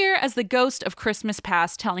 I'm here as the ghost of Christmas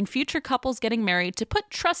past, telling future couples getting married to put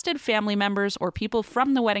trusted family members or people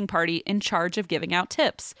from the wedding party in charge of giving out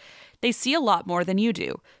tips. They see a lot more than you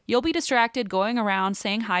do. You'll be distracted going around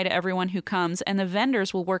saying hi to everyone who comes, and the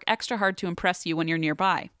vendors will work extra hard to impress you when you're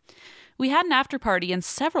nearby. We had an after party, and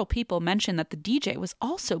several people mentioned that the DJ was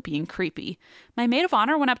also being creepy. My maid of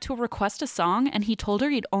honor went up to request a song, and he told her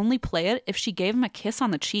he'd only play it if she gave him a kiss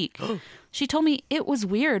on the cheek. She told me it was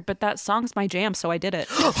weird, but that song's my jam, so I did it.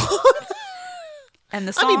 And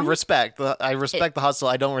the song, I mean, respect. I respect the hustle.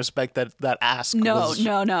 I don't respect that ask.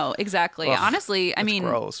 No, exactly. Ugh, honestly, I mean,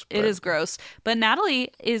 gross, it is gross. But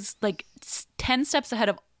Natalie is like 10 steps ahead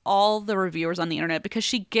of all the reviewers on the internet because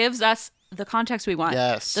she gives us the context we want.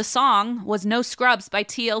 Yes. The song was No Scrubs by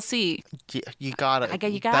TLC. You got it.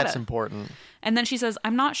 You got it. That's important. And then she says,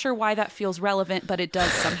 I'm not sure why that feels relevant, but it does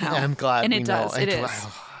somehow. I'm glad and we it know. does. It is.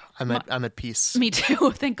 I'm at peace. Me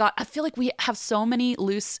too. Thank God. I feel like we have so many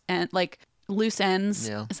loose ends.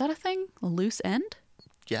 Yeah. Is that a thing? A loose end?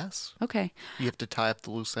 Yes. Okay. You have to tie up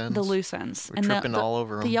the loose ends. The loose ends. We're tripping all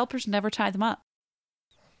over them. The Yelpers never tie them up.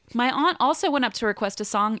 My aunt also went up to request a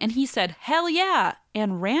song, and he said, hell yeah,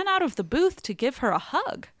 and ran out of the booth to give her a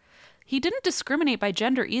hug. He didn't discriminate by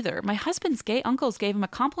gender either. My husband's gay uncles gave him a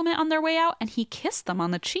compliment on their way out, and he kissed them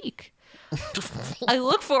on the cheek. I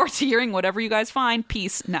look forward to hearing whatever you guys find.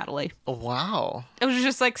 Peace, Natalie. Oh, wow. It was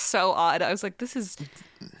just like so odd. I was like, this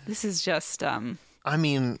is just I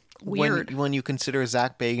mean, weird. When you consider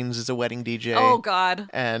Zach Bagans as a wedding DJ. Oh God.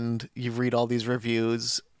 And you read all these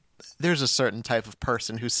reviews, there's a certain type of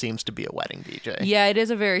person who seems to be a wedding DJ. Yeah, it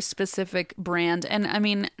is a very specific brand. And I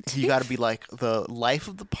mean, you got to be like the life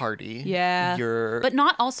of the party. Yeah. But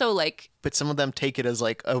not also like. But some of them take it as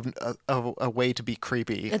like a way to be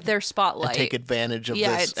creepy. At their spotlight. And take advantage of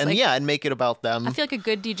this. And like, and make it about them. I feel like a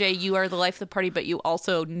good DJ, you are the life of the party, but you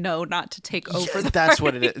also know not to take over the That's party.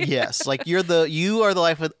 what it is. Yes. Like you are the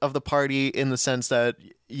life of the party in the sense that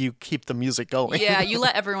you keep the music going. Yeah, you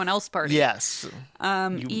let everyone else party. Yes.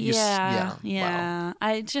 Yeah. Wow.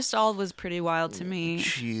 I just all was pretty wild to me.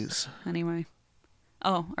 Jeez. Anyway.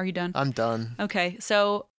 Oh, are you done? I'm done. Okay,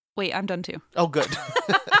 so wait, I'm done too. Oh, good.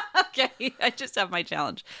 Okay, I just have my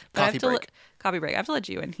challenge. But Coffee break. Coffee break. I have to let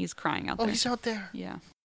you in. He's crying out there. Oh, he's out there. Yeah.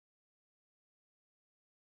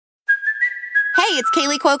 Hey, it's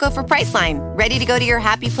Kaylee Cuoco for Priceline. Ready to go to your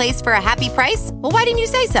happy place for a happy price? Well, why didn't you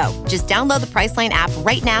say so? Just download the Priceline app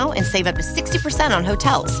right now and save up to 60% on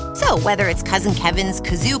hotels. So whether it's Cousin Kevin's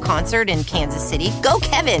Kazoo Concert in Kansas City, go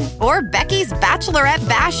Kevin, or Becky's Bachelorette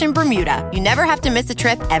Bash in Bermuda, you never have to miss a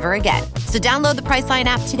trip ever again. So download the Priceline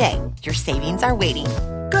app today. Your savings are waiting.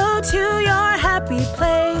 Go to your happy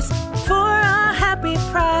place for a happy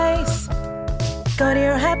price. Go to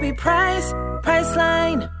your happy price,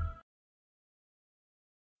 Priceline.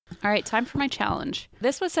 All right, time for my challenge.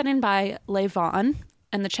 This was sent in by Levon,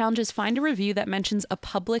 and the challenge is find a review that mentions a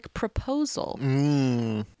public proposal.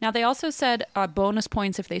 Now, they also said bonus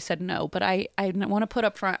points if they said no, but I want to put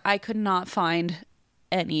up front, I could not find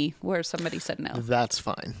any where somebody said no. That's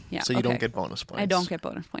fine. Yeah, so you don't get bonus points. I don't get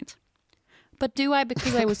bonus points. But do I?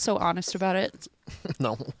 Because I was so honest about it.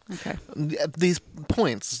 No. Okay. These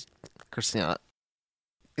points, Christina,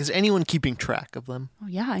 is anyone keeping track of them? Oh,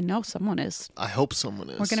 yeah, I know someone is. I hope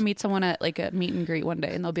someone is. We're going to meet someone at like a meet and greet one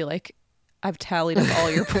day, and they'll be like, I've tallied up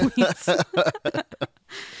all your points.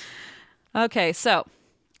 Okay, so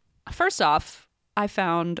first off, I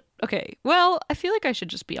feel like I should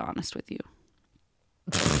just be honest with you.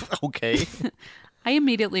 Okay. I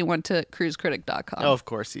immediately went to cruisecritic.com. Oh, of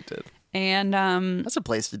course you did. And that's a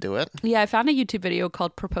place to do it. Yeah, I found a YouTube video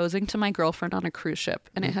called Proposing to My Girlfriend on a Cruise Ship,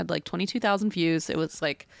 and it had like 22,000 views. It was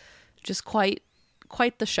like just quite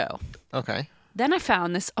the show. Okay. Then I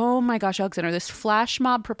found this, oh my gosh, Alexander, this flash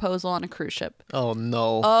mob proposal on a cruise ship. Oh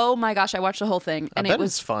no. Oh my gosh, I watched the whole thing. And I bet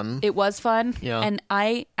it's fun. It was fun. Yeah. And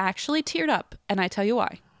I actually teared up, and I tell you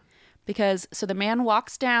why. Because so the man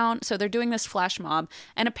walks down, so they're doing this flash mob,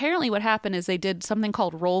 and apparently what happened is they did something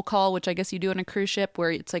called roll call, which I guess you do on a cruise ship,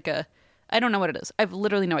 where it's like I don't know what it is. I have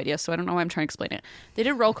literally no idea, so I don't know why I'm trying to explain it. They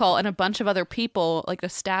did roll call, and a bunch of other people, like the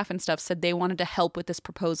staff and stuff, said they wanted to help with this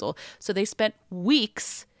proposal. So they spent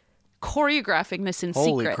weeks choreographing this in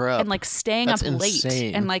Holy secret crap. and like staying That's up late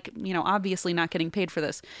insane. and like, you know, obviously not getting paid for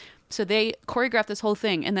this. So they choreographed this whole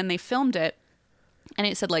thing, and then they filmed it, and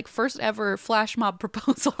it said like first ever flash mob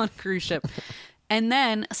proposal on a cruise ship. And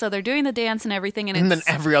then, so they're doing the dance and everything. And then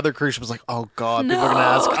every other cruise ship was like, oh God, people are going to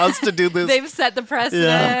ask us to do this. They've set the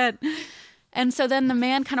precedent. Yeah. And so then the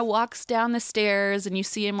man kind of walks down the stairs, and you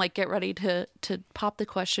see him like get ready to pop the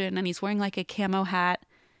question. And he's wearing like a camo hat,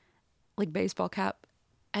 like baseball cap.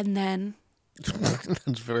 And then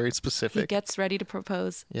that's very specific. He gets ready to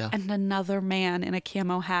propose. Yeah. And another man in a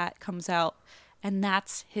camo hat comes out, and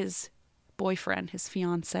that's his boyfriend, his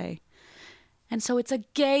fiance. And so it's a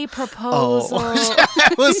gay proposal. Oh.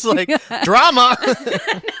 I was like, drama.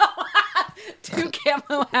 No, two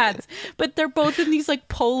camo hats. But they're both in these like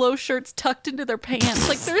polo shirts tucked into their pants.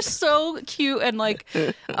 Like they're so cute. And like,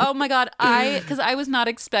 oh my God, because I was not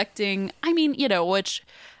expecting, I mean, you know, which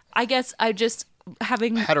I guess I just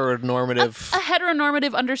having heteronormative a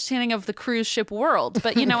heteronormative understanding of the cruise ship world,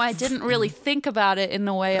 but you know, I didn't really think about it in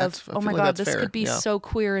the way of oh my God, this fair. Could be so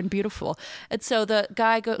queer and beautiful. And so the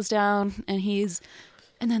guy goes down, and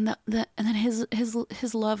then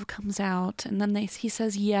his love comes out, and then he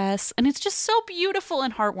says yes, and it's just so beautiful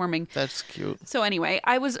and heartwarming. That's cute. So anyway,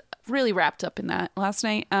 I was really wrapped up in that last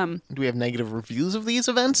night. Do we have negative reviews of these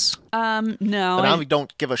events? No. But now we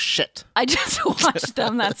don't give a shit. I just watched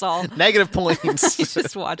them, that's all. Negative points. I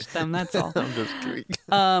just watched them, that's all. I'm just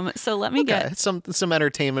kidding. So let me get some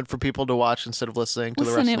entertainment for people to watch instead of listening to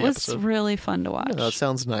the rest of the episode. It was really fun to watch. Yeah, that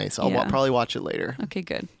sounds nice. I'll probably watch it later. Okay,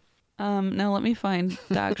 good. Now let me find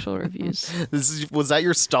the actual reviews. Was that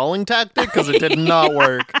your stalling tactic? Because it did not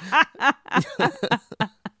work.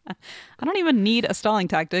 I don't even need a stalling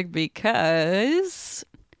tactic because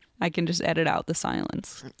I can just edit out the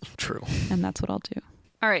silence. True. And that's what I'll do.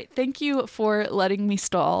 All right. Thank you for letting me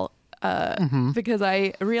stall because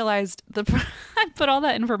I realized I put all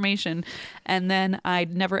that information, and then I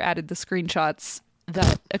never added the screenshots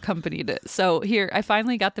that accompanied it. So here, I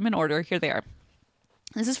finally got them in order. Here they are.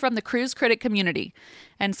 This is from the Cruise Critic community.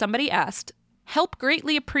 And somebody asked, help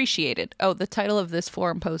greatly appreciated. Oh, the title of this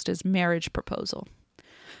forum post is Marriage Proposal.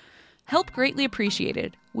 Help greatly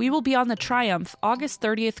appreciated. We will be on the Triumph August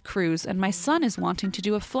 30th cruise, and my son is wanting to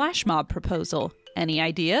do a flash mob proposal. Any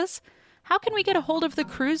ideas? How can we get a hold of the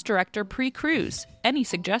cruise director pre-cruise? Any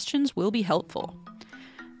suggestions will be helpful.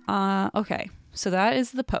 Okay, so that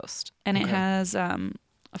is the post. And it has a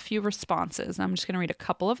few responses. I'm just going to read a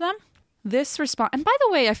couple of them. This response, and by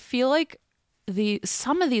the way, I feel like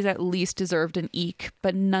some of these at least deserved an eek,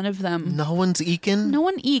 but none of them. No one's eeking? No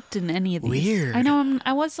one eeked in any of these. Weird. I know.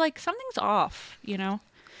 I was like, something's off, you know?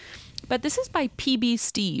 But this is by PB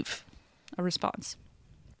Steve, a response.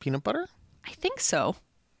 Peanut butter? I think so.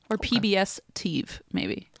 Or PBS Steve,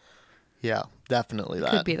 maybe. Yeah, definitely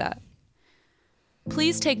that. Could be that.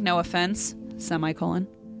 Please take no offense, semicolon.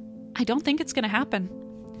 I don't think it's going to happen.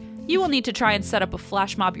 You will need to try and set up a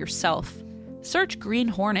flash mob yourself. Search Green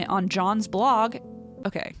Hornet on John's blog.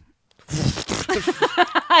 Okay.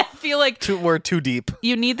 I feel like we're too deep.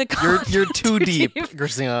 You need the You're too deep,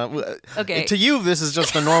 Christina. Okay. To you, this is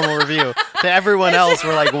just a normal review. To everyone else,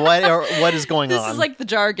 we're like, what is going on? This is like the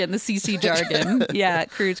jargon, the CC jargon. Yeah,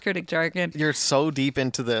 Cruise Critic jargon. You're so deep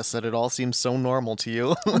into this that it all seems so normal to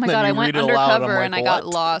you. Oh my God, I went undercover and I got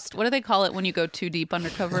lost. What do they call it when you go too deep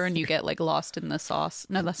undercover and you get like lost in the sauce?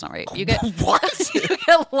 No, that's not right. You get what? You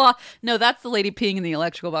get lost. No, that's the lady peeing in the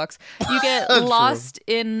electrical box. You get lost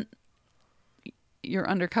in your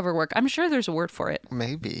undercover work. I'm sure there's a word for it.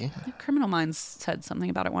 Maybe. Criminal Minds said something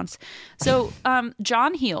about it once. So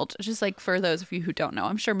John Heald, just like for those of you who don't know,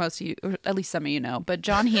 I'm sure most of you, or at least some of you know, but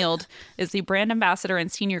John Heald is the brand ambassador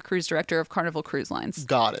and senior cruise director of Carnival Cruise Lines.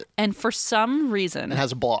 Got it. And for some reason... It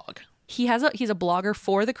has a blog. He's a blogger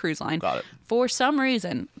for the cruise line. Got it. For some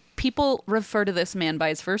reason, people refer to this man by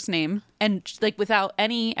his first name and like without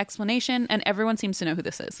any explanation, and everyone seems to know who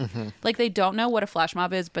this is. Mm-hmm. Like they don't know what a flash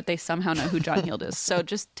mob is, but they somehow know who John Heald is. So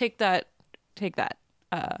just take that.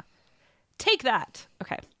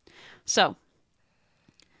 Okay. So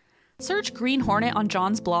search Green Hornet on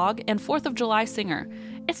John's blog and 4th of July singer.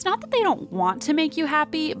 It's not that they don't want to make you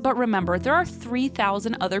happy, but remember, there are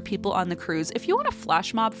 3,000 other people on the cruise. If you want a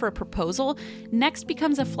flash mob for a proposal, next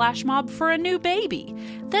becomes a flash mob for a new baby,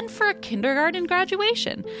 then for a kindergarten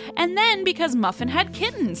graduation, and then because Muffin had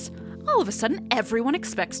kittens. All of a sudden, everyone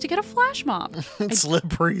expects to get a flash mob.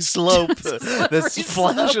 Slippery slope.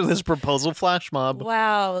 This proposal flash mob.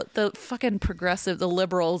 Wow, the fucking progressive, the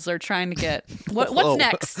liberals are trying to get... What's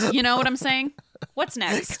next? You know what I'm saying? What's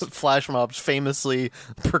next? Flash mobs, famously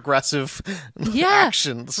progressive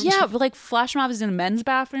actions. Yeah, but like flash mobs in the men's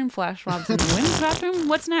bathroom, flash mobs in the women's bathroom.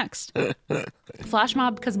 What's next? Flash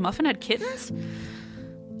mob because Muffin had kittens?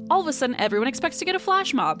 All of a sudden, everyone expects to get a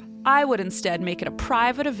flash mob. I would instead make it a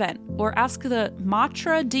private event or ask the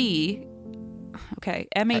Matra D, okay,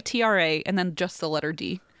 M-A-T-R-A, and then just the letter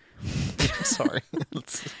D. Sorry.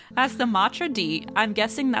 Ask the Matra D. I'm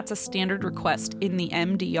guessing that's a standard request in the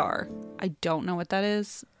MDR. I don't know what that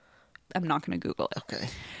is. I'm not going to Google it. Okay.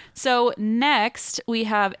 So next, we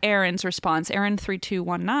have Aaron's response.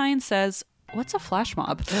 Aaron3219 says, what's a flash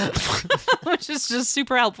mob? Which is just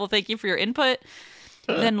super helpful. Thank you for your input.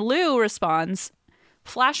 Then Lou responds,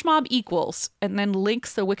 flash mob equals, and then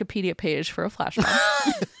links the Wikipedia page for a flash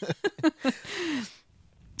mob.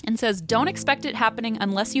 And says, don't expect it happening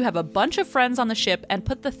unless you have a bunch of friends on the ship and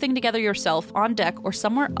put the thing together yourself on deck or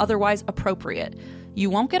somewhere otherwise appropriate. You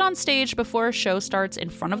won't get on stage before a show starts in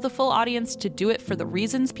front of the full audience to do it for the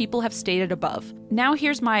reasons people have stated above. Now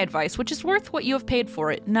here's my advice, which is worth what you have paid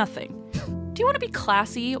for it, nothing. Do you want to be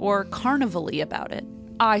classy or carnival-y about it?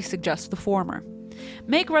 I suggest the former.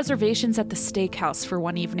 Make reservations at the steakhouse for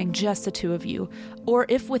one evening, just the two of you. Or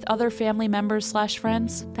if with other family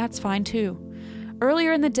members/friends, that's fine too.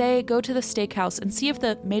 Earlier in the day, go to the steakhouse and see if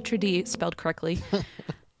the maitre d' spelled correctly.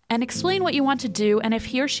 And explain what you want to do and if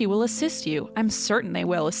he or she will assist you. I'm certain they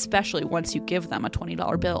will, especially once you give them a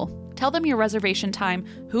 $20 bill. Tell them your reservation time,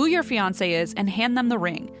 who your fiancé is, and hand them the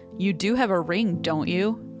ring. You do have a ring, don't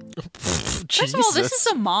you? First of all, this is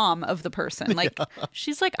a mom of the person. Like,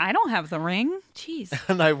 she's like, I don't have the ring. Jeez.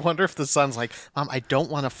 And I wonder if the son's like, Mom, I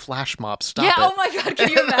don't want a flash mob. Stop it. Oh my God, can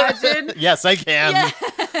you imagine? Yes, I can.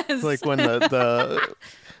 Yes. Like when the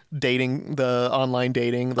dating, the online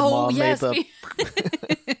dating, the mom made the...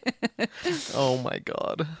 Oh my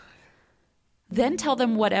God. Then tell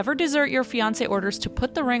them whatever dessert your fiancé orders to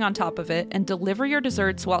put the ring on top of it and deliver your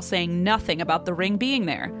desserts while saying nothing about the ring being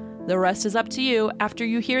there. The rest is up to you after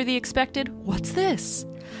you hear the expected, what's this?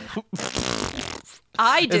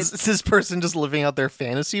 I did. Is this person just living out their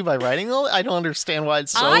fantasy by writing all? I don't understand why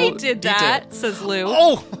it's so I did detailed. that, says Lou.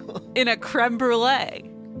 Oh! In a creme brulee.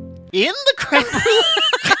 In the creme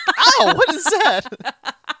brulee? Ow, what is that?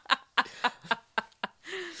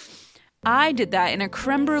 I did that in a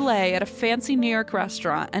creme brulee at a fancy New York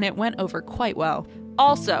restaurant, and it went over quite well.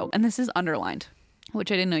 Also, and this is underlined,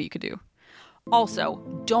 which I didn't know you could do. Also,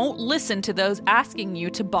 don't listen to those asking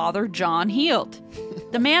you to bother John Heald.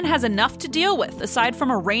 The man has enough to deal with, aside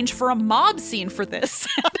from arrange for a mob scene for this.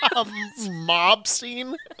 A mob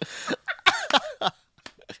scene?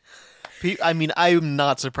 I mean, I'm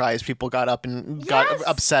not surprised people got up and got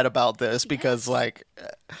upset about this because, like,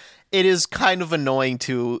 it is kind of annoying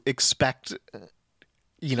to expect...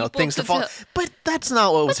 things to fall. But that's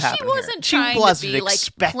not what was happening. She wasn't trying to be like,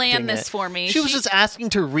 plan this for me. She was just asking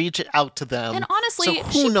to reach it out to them. And honestly, so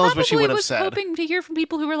who knows what she would have was said. Hoping to hear from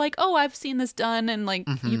people who were like, "Oh, I've seen this done," and like,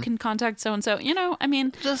 you can contact so and so. I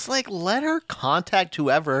mean, just like let her contact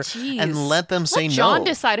whoever and let them say let no. John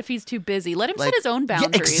decide if he's too busy. Let him set his own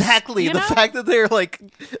boundaries. Yeah, exactly. The fact that they're like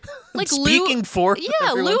speaking Lou, for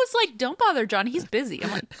everyone. Lou's like, "Don't bother John. He's busy."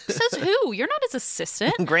 I'm like, "Says who? You're not his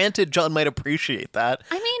assistant." Granted, John might appreciate that.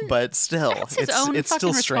 I mean, but still, it's his own it's fucking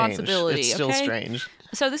still strange. responsibility. It's still okay? strange.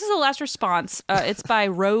 So this is the last response. It's by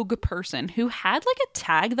Rogue Person, who had like a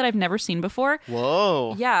tag that I've never seen before.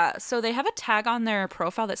 Whoa. Yeah. So they have a tag on their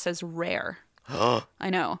profile that says rare. I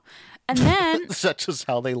know. And then is that just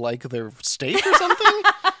how they like their steak or something?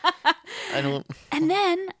 I don't. And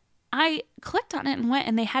then I clicked on it and went,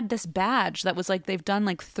 and they had this badge that was like they've done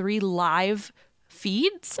like 3 live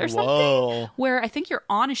feeds or Whoa. something, where I think you're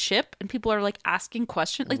on a ship and people are like asking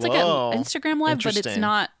questions. It's like Whoa. an Instagram Live, but it's Interesting.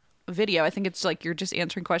 not video. I think it's like you're just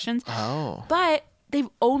answering questions. Oh. But they've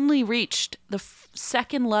only reached the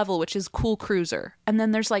second level, which is Cool Cruiser. And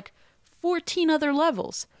then there's like 14 other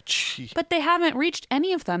levels. Gee. But they haven't reached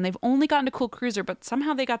any of them. They've only gotten to Cool Cruiser, but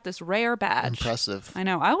somehow they got this rare badge. Impressive. I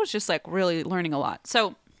know. I was just like really learning a lot.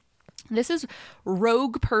 So this is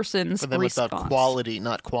Rogue Person's But then response. without quality,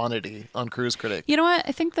 not quantity, on Cruise Critic. You know what?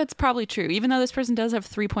 I think that's probably true. Even though this person does have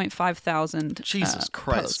 3.5 thousand. Jesus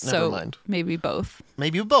Christ, posts. never So mind. maybe both.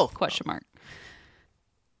 Maybe both. Question mark.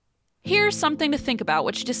 Here's something to think about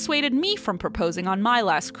which dissuaded me from proposing on my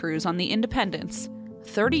last cruise on the Independence.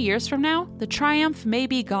 30 years from now, the Triumph may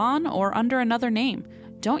be gone or under another name.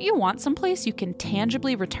 Don't you want someplace you can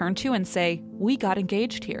tangibly return to and say, we got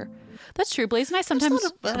engaged here? That's true. Blaze and I sometimes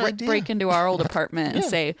not a bad idea. break into our old apartment and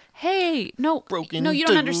say, hey, no, Broke no, you into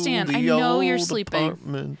don't understand. I the know you're old sleeping.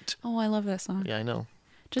 apartment. Oh, I love that song. Yeah, I know.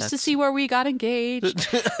 Just to see where we got engaged.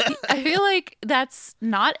 I feel like that's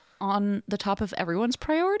not on the top of everyone's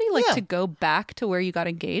priority, like Yeah. to go back to where you got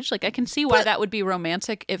engaged. Like I can see why that would be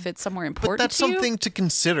romantic if it's somewhere important But that's to you. something to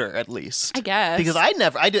consider, at least. I guess. Because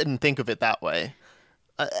I didn't think of it that way.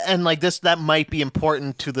 And like that might be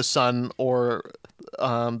important to the son or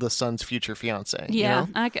the son's future fiance. Yeah,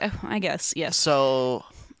 You know? I guess, yes. So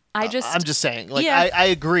I'm just saying, like, Yeah. I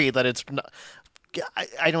agree that it's not.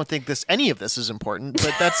 I don't think any of this is important,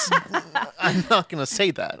 but that's I'm not going to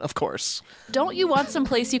say that, of course. Don't you want some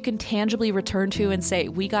place you can tangibly return to and say,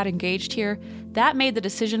 we got engaged here? That made the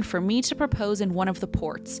decision for me to propose in one of the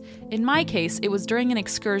ports. In my case, it was during an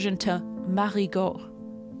excursion to Marigot.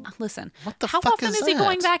 Listen, What the how fuck often is is he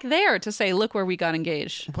going that? back there to say, look where we got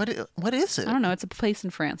engaged? What is it? I don't know. It's a place in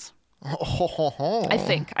France. Oh. I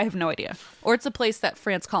think. I have no idea. Or it's a place that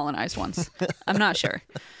France colonized once. I'm not sure.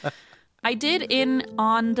 I did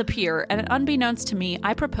on the pier, and unbeknownst to me,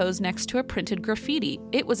 I proposed next to a printed graffiti.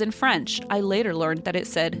 It was in French. I later learned that it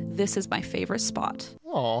said, "This is my favorite spot,"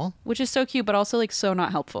 Aw. which is so cute, but also like so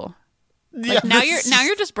not helpful. Yeah, Like, now this-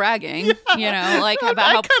 you're just bragging, you know, like about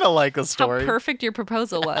I how kind of like a how story. perfect your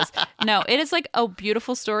proposal was. No, it is like a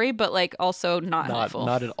beautiful story, but like also not helpful.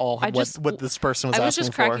 Not at all what this person was I was asking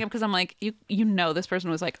just cracking for. up because I'm like, you know, this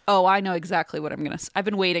person was like, oh, I know exactly what I'm gonna. I've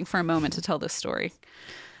been waiting for a moment to tell this story.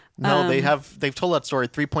 No, they've told that story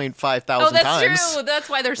 3.5 thousand Oh, that's times. true. That's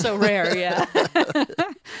why they're so rare. Yeah.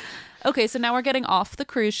 Okay, so now we're getting off the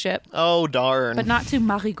cruise ship, Oh darn. but not to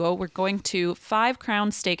Marigot. We're going to 5 Crown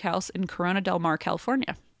Steakhouse in Corona del Mar,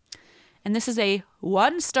 California. And this is a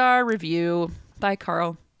 1-star review by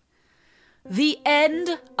Carl. The end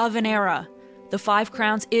of an era. The 5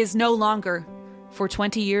 Crowns is no longer. For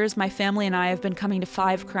 20 years, my family and I have been coming to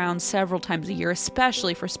 5 Crowns several times a year,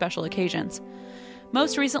 especially for special occasions.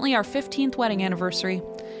 Most recently, our 15th wedding anniversary.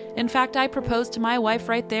 In fact, I proposed to my wife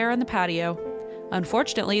right there in the patio.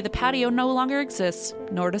 Unfortunately, the patio no longer exists,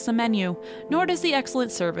 nor does the menu, nor does the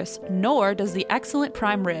excellent service, nor does the excellent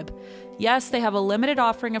prime rib. Yes, they have a limited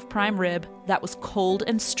offering of prime rib that was cold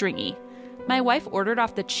and stringy. My wife ordered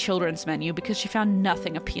off the children's menu because she found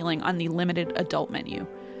nothing appealing on the limited adult menu.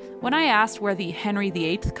 When I asked where the Henry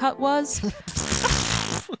VIII cut was,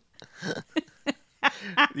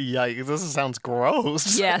 Yikes, this sounds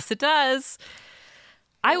gross. yes, it does.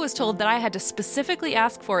 I was told that I had to specifically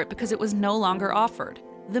ask for it because it was no longer offered.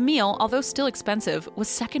 The meal, although still expensive, was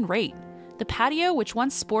second rate. The patio, which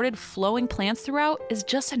once sported flowing plants throughout, is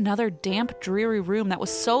just another damp, dreary room that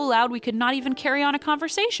was so loud we could not even carry on a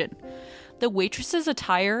conversation. The waitress's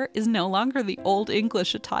attire is no longer the old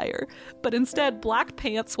English attire, but instead black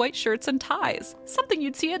pants, white shirts, and ties. Something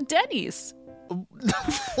you'd see at Denny's.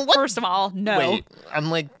 What? First of all, no. Wait, I'm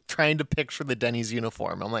like trying to picture the Denny's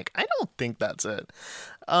uniform. I'm like, I don't think that's it.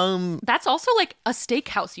 That's also like a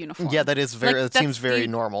steakhouse uniform. Yeah, that is very. Like, It seems that's very the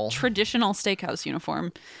normal. Traditional steakhouse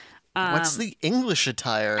uniform. What's the English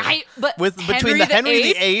attire? But Between the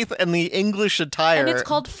Henry VIII and the English attire, And it's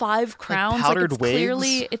called 5 Crowns. Like powdered it's wigs?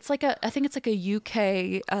 clearly, it's like I think it's like a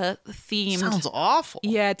UK themed. sounds awful.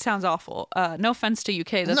 Yeah, it sounds awful. No offense to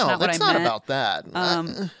UK. That's no, not what that's I not meant. about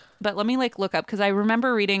that. But let me look up because I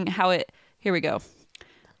remember reading how it. Here we go.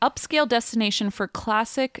 Upscale destination for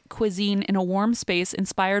classic cuisine in a warm space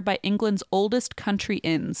inspired by England's oldest country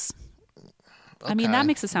inns. I mean, that Okay.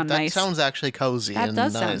 makes it sound that nice. sounds actually cozy. That and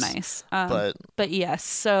does nice. sound nice. But yes,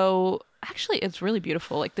 so actually, it's really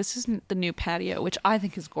beautiful. Like this is the new patio, which I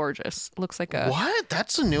think is gorgeous. Looks like a what?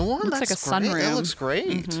 That's a new one. Looks That's like a great. That sunroom. looks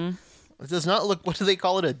great. It does not look. What do they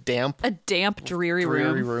call it? A damp, damp, dreary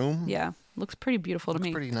dreary room. room. Yeah, Looks pretty beautiful to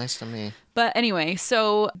me. Pretty nice to me. But anyway,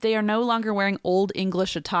 so they are no longer wearing Old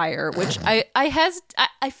English attire, which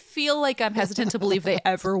I feel like I'm hesitant to believe they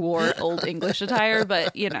ever wore Old English attire,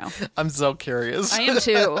 but you know. I'm so curious. I am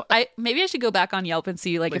too. Maybe I should go back on Yelp and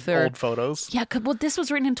see like if they're old photos. Yeah, well, this was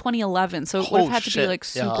written in 2011, so it would have had to be like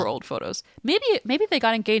super old photos. Maybe they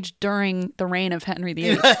got engaged during the reign of Henry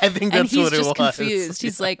VIII. Yeah, I think that's what it was. And he's just confused.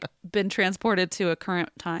 He's like been transported to a current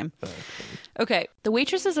time. Okay, the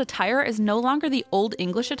waitress's attire is no longer the Old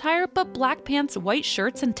English attire, but black pants, white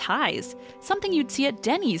shirts, and ties. Something you'd see at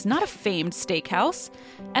Denny's, not a famed steakhouse.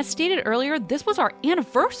 As stated earlier, this was our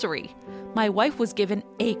anniversary. My wife was given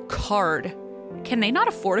a card. Can they not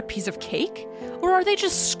afford a piece of cake? Or are they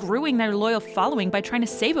just screwing their loyal following by trying to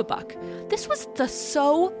save a buck? This was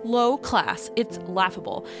so low class, it's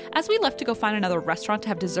laughable. As we left to go find another restaurant to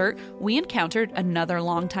have dessert, we encountered another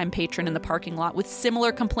longtime patron in the parking lot with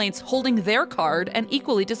similar complaints holding their card and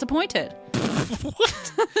equally disappointed.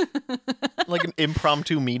 What? Like an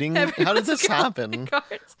impromptu meeting? How did this happen?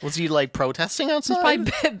 Was he like protesting outside?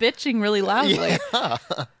 He's probably bitching really loudly. Yeah.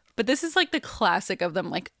 But this is like the classic of them.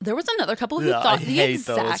 Like, there was another couple who thought the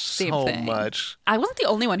exact same thing. So much. I wasn't the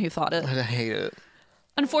only one who thought it. I hate it.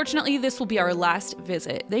 Unfortunately, this will be our last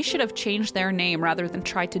visit. They should have changed their name rather than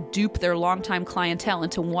try to dupe their longtime clientele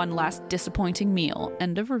into one last disappointing meal.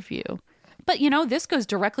 End of review. But, you know, this goes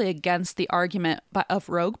directly against the argument of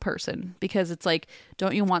Rogue Person, because it's like,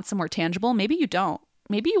 don't you want some more tangible? Maybe you don't.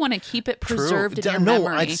 Maybe you want to keep it preserved in your memory.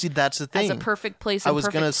 No, I see. That's the thing. As a perfect place and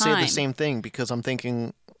perfect time. I was going to say the same thing, because I'm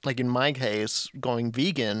thinking, like in my case, going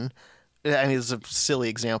vegan. I mean, it's a silly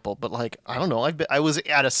example, but like, I don't know. I was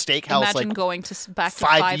at a steakhouse. Imagine like going to back to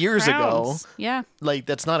 5 years ago. Yeah, like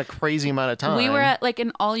that's not a crazy amount of time. We were at like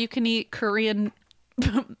an all-you-can-eat Korean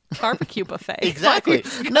barbecue buffet. Exactly.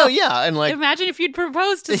 No, yeah, and like, imagine if you'd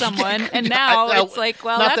proposed to someone, and now it's like,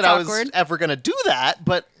 well, not that's that I awkward. was ever going to do that,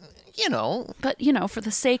 but you know. But you know, for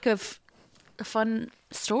the sake of a fun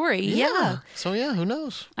story, yeah. So yeah, who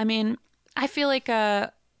knows? I mean, I feel like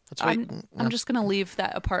I'm just gonna leave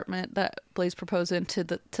that apartment that Blaze proposed in to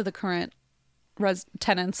the current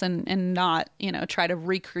tenants and not, you know, try to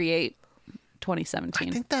recreate 2017.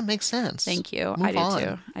 I think that makes sense. Thank you. Move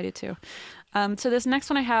on. I do too. So this next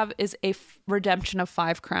one I have is a redemption of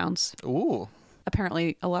 5 crowns. Ooh.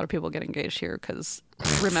 Apparently, a lot of people get engaged here because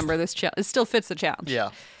remember this it still fits the challenge. Yeah.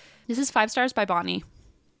 This is 5 stars by Bonnie.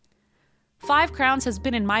 5 crowns has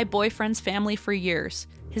been in my boyfriend's family for years.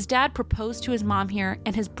 His dad proposed to his mom here,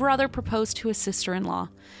 and his brother proposed to his sister-in-law.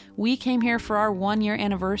 We came here for our 1-year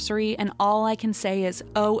anniversary, and all I can say is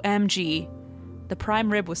OMG. The prime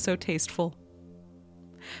rib was so tasteful.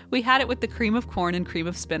 We had it with the cream of corn and cream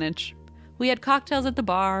of spinach. We had cocktails at the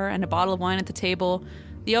bar and a bottle of wine at the table.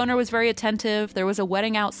 The owner was very attentive. There was a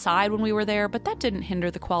wedding outside when we were there, but that didn't hinder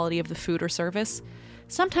the quality of the food or service.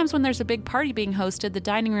 Sometimes when there's a big party being hosted, the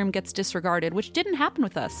dining room gets disregarded, which didn't happen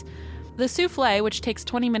with us. The souffle, which takes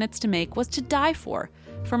 20 minutes to make, was to die for.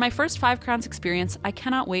 For my first 5 crowns experience, I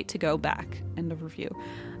cannot wait to go back. End of review.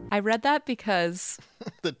 I read that because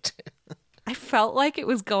I felt like it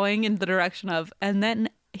was going in the direction of, and then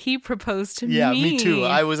he proposed to me. Yeah, me too.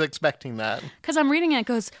 I was expecting that. Because I'm reading it, it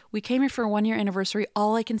goes, we came here for a 1-year anniversary.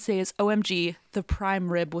 All I can say is, OMG, the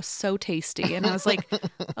prime rib was so tasty. And I was like,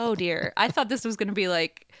 oh dear. I thought this was going to be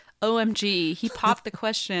like, OMG, he popped the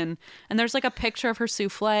question. And there's like a picture of her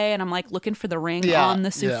souffle, and I'm like looking for the ring on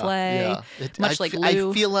the souffle. Yeah. Much like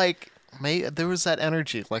Lou. I feel like there was that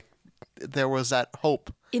energy, like there was that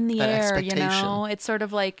hope. In the air, you know? It's sort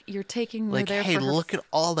of like you're taking like, there hey, for look at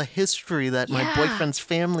all the history that my boyfriend's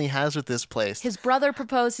family has with this place. His brother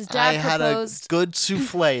proposed, his dad proposed. Had a good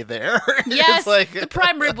souffle there. Yes, the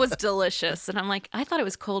prime rib was delicious. And I'm like, I thought it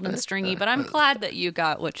was cold and stringy, but I'm glad that you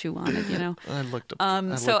got what you wanted, you know? I looked up I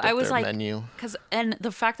was their like, menu. And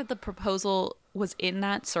the fact that the proposal was in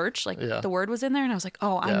that search, like the word was in there, and I was like,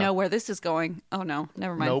 oh, I know where this is going. Oh, no,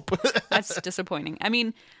 never mind. Nope. That's disappointing. I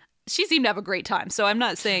mean, she seemed to have a great time, so I'm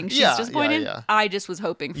not saying she's disappointed. Yeah. I just was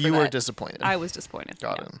hoping for that. You were disappointed. I was disappointed.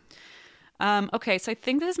 Got it. Okay, so I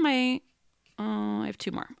think this is my... I have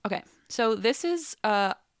 2 more. Okay, so this is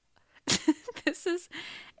this is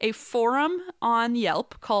a forum on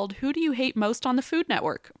Yelp called Who Do You Hate Most on the Food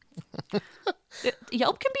Network?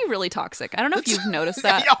 Yelp can be really toxic. I don't know if you've noticed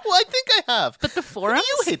that. Yeah, well, I think I have. But the forums... Who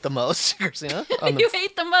do you hate the most, Christina? You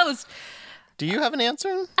hate the most. Do you have an answer?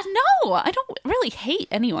 No, I don't really hate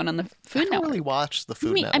anyone on the Food Network. I don't really watch the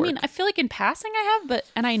Food Network. I mean, I feel like in passing I have,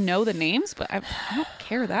 and I know the names, but I don't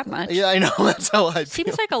care that much. Yeah, I know. That's how I feel.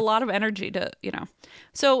 Seems like a lot of energy to, you know.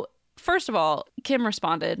 So, first of all, Kim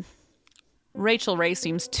responded, Rachel Ray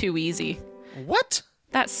seems too easy. What?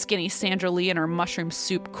 That skinny Sandra Lee and her mushroom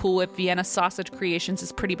soup Cool Whip Vienna sausage creations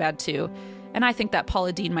is pretty bad too. And I think that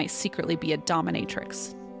Paula Deen might secretly be a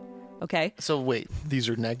dominatrix. Okay? So wait, these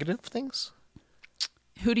are negative things?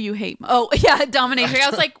 Who do you hate? Oh, yeah, dominatrix. I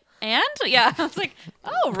was like, and? Yeah. I was like,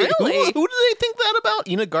 oh, really? Who do they think that about?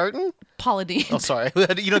 Ina Garten? Paula Deen. Oh, sorry. We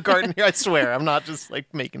had Ina Garten here. I swear. I'm not just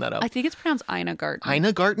like making that up. I think it's pronounced Ina Garten.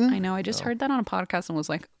 Ina Garten? I know. I just heard that on a podcast and was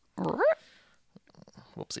like,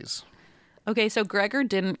 whoopsies. Okay, so Gregor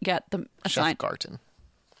didn't get the Chef assignment. Garten.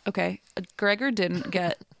 Okay, Gregor didn't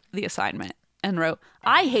get the assignment and wrote,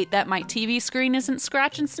 I hate that my TV screen isn't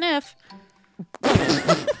scratch and sniff.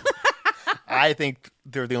 I think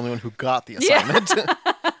they're the only one who got the assignment.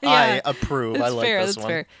 I approve. That's I like fair, this that's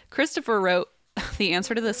one. fair. Christopher wrote, the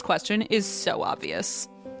answer to this question is so obvious.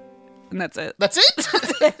 And that's it. That's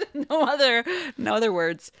it? No other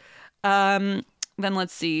words. Then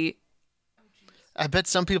let's see. I bet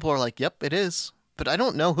some people are like, yep, it is. But I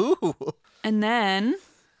don't know who. And then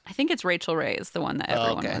I think it's Rachel Ray is the one that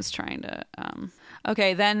everyone okay. was trying to.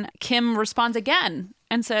 Okay, then Kim responds again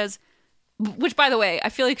and says, which, by the way, I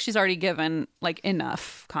feel like she's already given like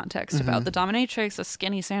enough context about the dominatrix, a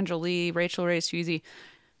skinny Sandra Lee, Rachel Ray Sweezy.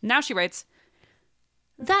 Now she writes,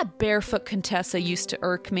 that barefoot Contessa used to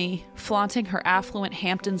irk me, flaunting her affluent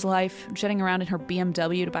Hamptons life, jetting around in her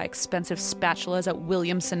BMW to buy expensive spatulas at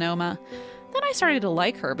Williams-Sonoma. Then I started to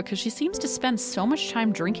like her because she seems to spend so much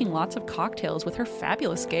time drinking lots of cocktails with her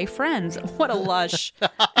fabulous gay friends. What a lush.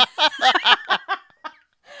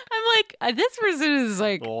 I'm like, this person is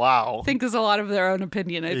like, wow. thinks a lot of their own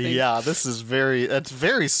opinion, I think. Yeah, that's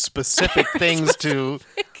very specific things to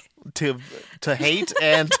hate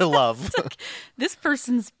and to love. This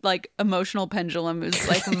person's like emotional pendulum is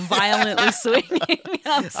like violently swinging.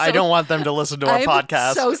 I don't want them to listen to our podcast.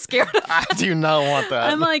 I'm so scared of I do not want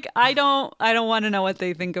that. I'm like, I don't want to know what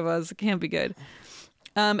they think of us. It can't be good.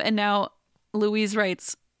 And now Louise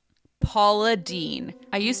writes, Paula Deen.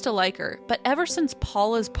 I used to like her, but ever since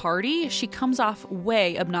Paula's party, she comes off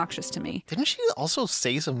way obnoxious to me. Didn't she also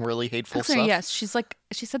say some really hateful Actually, stuff? yes,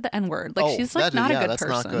 she said the N-word. Like, she's like not a good that's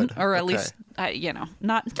person, not good. or at Okay. least,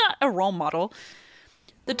 not a role model.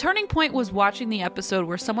 The turning point was watching the episode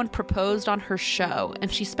where someone proposed on her show,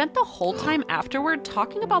 and she spent the whole time afterward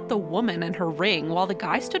talking about the woman and her ring while the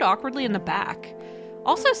guy stood awkwardly in the back.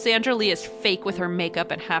 Also, Sandra Lee is fake with her makeup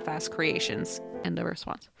and half-ass creations. End of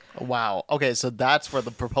response. Wow. Okay, so that's where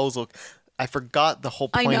the proposal... I forgot the whole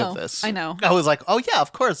point of this. I know. I was like, oh yeah,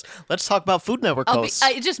 of course. Let's talk about Food Network hosts.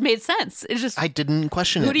 It just made sense. It just... I didn't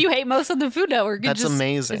question it. Who do you hate most on the Food Network? That's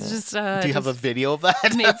amazing. It's just... do you have a video of that?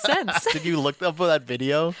 It made sense. Did you look up that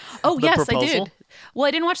video? Oh, the yes, proposal? I did. Well,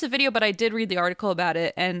 I didn't watch the video, but I did read the article about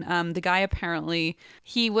it. And the guy apparently,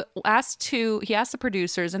 he asked the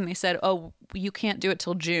producers, and they said, oh, you can't do it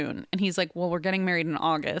till June. And he's like, well, we're getting married in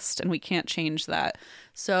August, and we can't change that.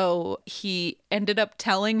 So he ended up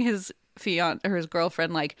telling his fiance or his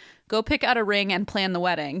girlfriend, like, go pick out a ring and plan the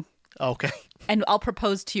wedding. Okay. And I'll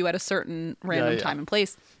propose to you at a certain random time and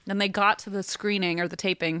place. Then they got to the screening or the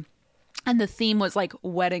taping, and the theme was like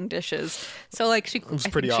wedding dishes. So like she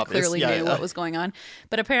clearly knew what was going on.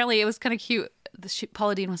 But apparently it was kind of cute.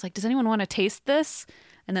 Paula Deen was like, does anyone want to taste this?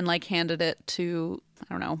 And then like handed it to,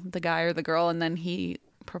 I don't know, the guy or the girl. And then he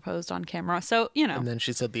proposed on camera. So, you know. And then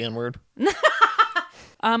she said the N-word.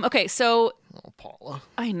 Okay, so... Oh, Paula.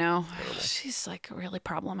 I know. Terrible. She's like really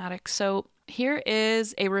problematic. So here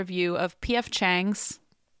is a review of P.F. Chang's.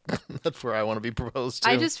 That's where I want to be proposed to.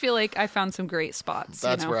 I just feel like I found some great spots.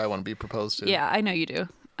 That's where I want to be proposed to. Yeah, I know you do.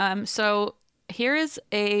 So here is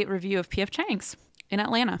a review of P.F. Chang's in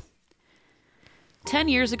Atlanta. 10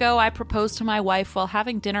 years ago, I proposed to my wife while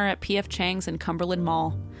having dinner at P.F. Chang's in Cumberland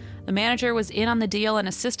Mall. The manager was in on the deal and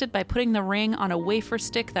assisted by putting the ring on a wafer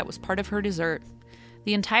stick that was part of her dessert.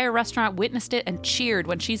 The entire restaurant witnessed it and cheered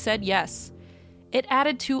when she said yes. It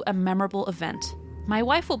added to a memorable event. My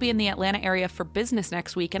wife will be in the Atlanta area for business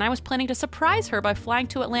next week, and I was planning to surprise her by flying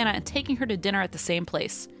to Atlanta and taking her to dinner at the same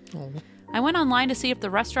place. Oh. I went online to see if the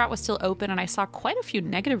restaurant was still open, and I saw quite a few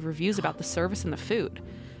negative reviews about the service and the food.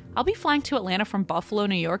 I'll be flying to Atlanta from Buffalo,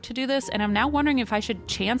 New York to do this, and I'm now wondering if I should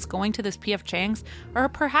chance going to this P.F. Chang's or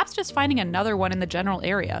perhaps just finding another one in the general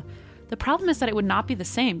area. The problem is that it would not be the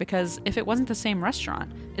same, because if it wasn't the same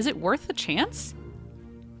restaurant, is it worth the chance?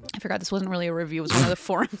 I forgot this wasn't really a review, it was one of the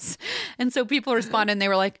forums. And so people responded and they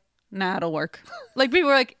were like, nah, it'll work. Like people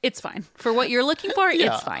were like, it's fine. For what you're looking for,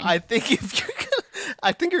 it's fine. I think if you're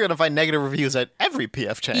I think you're going to find negative reviews at every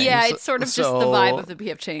P.F. Chang's. Yeah, it's sort of just the vibe of the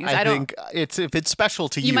P.F. Chang's. I think if it's special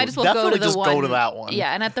to you, you might as well definitely go to the just one. go to that one.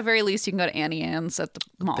 Yeah, and at the very least, you can go to Annie Ann's at the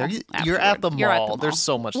mall. You're at the mall. There's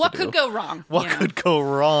so much what to do. could go wrong? What could go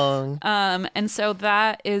wrong? And so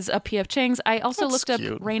that is a P.F. Chang's. I also That's looked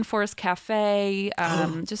cute. up Rainforest Cafe,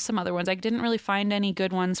 just some other ones. I didn't really find any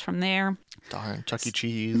good ones from there. Darn, Chuck E.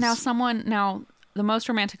 Cheese. Now, the most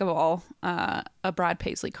romantic of all, a Brad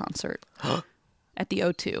Paisley concert at the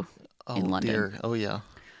O2 in London. Dear. Oh, yeah.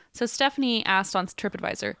 So Stephanie asked on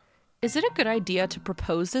TripAdvisor, is it a good idea to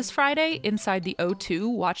propose this Friday inside the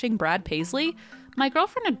O2 watching Brad Paisley? My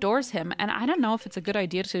girlfriend adores him, and I don't know if it's a good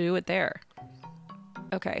idea to do it there.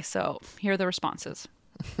 Okay, so here are the responses.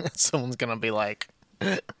 Someone's going to be like,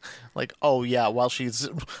 oh, yeah, while she's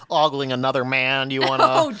ogling another man, you want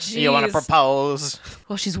to you want to propose.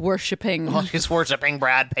 Well, she's worshiping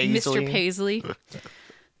Brad Paisley. Mr. Paisley.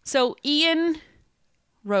 So Ian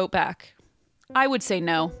wrote back, I would say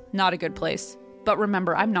no, not a good place. But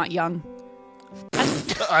remember, I'm not young.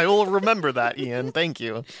 I will remember that, Ian. Thank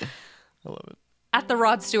you. I love it. At the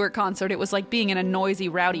Rod Stewart concert, it was like being in a noisy,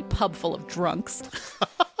 rowdy pub full of drunks.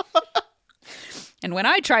 And when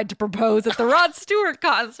I tried to propose at the Rod Stewart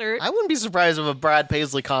concert... I wouldn't be surprised if a Brad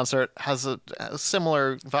Paisley concert has a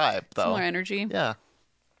similar vibe, though. Similar energy. Yeah.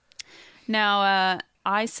 Now,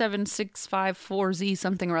 I7654Z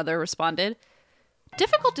something or other responded,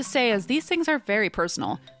 difficult to say as these things are very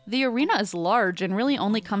personal. The arena is large and really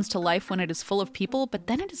only comes to life when it is full of people, but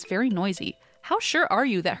then it is very noisy. How sure are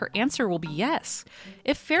you that her answer will be yes?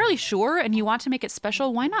 If fairly sure and you want to make it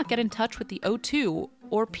special, why not get in touch with the O2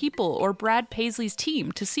 or people or Brad Paisley's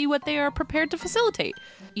team to see what they are prepared to facilitate?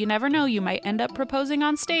 You never know, you might end up proposing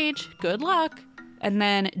on stage. Good luck. And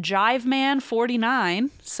then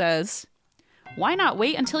JiveMan49 says, why not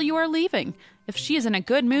wait until you are leaving? If she is in a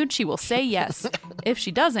good mood, she will say yes. If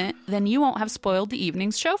she doesn't, then you won't have spoiled the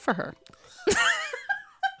evening's show for her.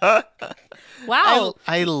 Wow.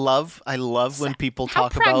 I love when people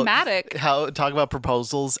talk about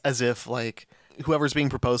proposals as if like whoever's being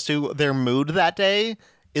proposed to, their mood that day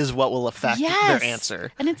is what will affect their answer.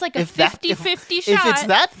 And it's like a 50-50 shot. If it's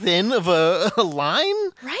that thin of a line,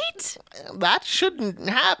 right? That shouldn't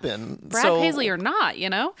happen. Brad Paisley or not, you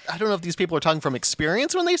know? I don't know if these people are talking from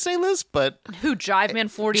experience when they say this, but... Who,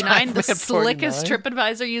 JiveMan49, the slickest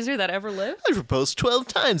TripAdvisor user that ever lived? I've proposed 12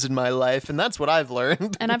 times in my life, and that's what I've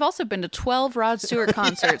learned. And I've also been to 12 Rod Stewart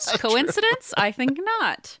concerts. Yeah, coincidence? True. I think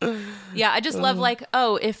not. Yeah, I just love like,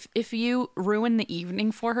 if you ruin the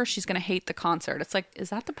evening for her, she's going to hate the concert. It's like, is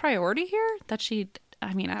that the priority here? That she...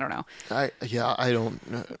 I mean, I don't know. I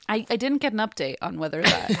don't know. I didn't get an update on whether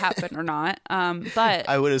that happened or not, but...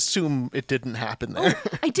 I would assume it didn't happen there.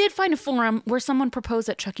 I did find a forum where someone proposed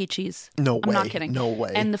at Chuck E. Cheese. No way. I'm not kidding. No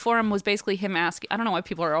way. And the forum was basically him asking... I don't know why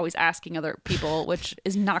people are always asking other people, which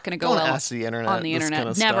is not going to go well ask the internet on the internet. Kind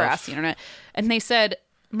of Never stuff. ask the internet. And they said,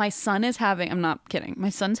 my son is having... I'm not kidding. My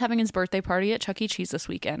son's having his birthday party at Chuck E. Cheese this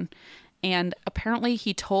weekend. And apparently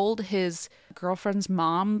he told his girlfriend's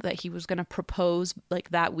mom that he was going to propose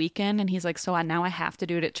like that weekend. And he's like, so now I have to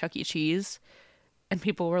do it at Chuck E. Cheese. And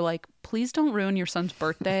people were like, please don't ruin your son's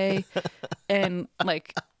birthday. And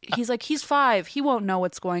like, he's like, he's 5. He won't know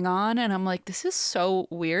what's going on. And I'm like, this is so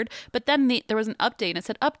weird. But then there was an update and it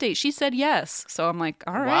said, update. She said yes. So I'm like,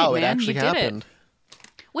 all right, wow, man, it actually you did happened.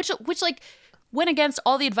 It. Which like went against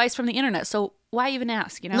all the advice from the internet. So why even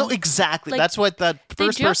ask, you know? No, exactly. Like, that's what that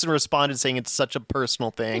first person responded, saying it's such a personal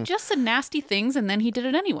thing. They just said nasty things, and then he did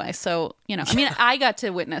it anyway. So, you know, I mean, I got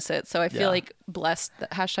to witness it, so I feel like blessed,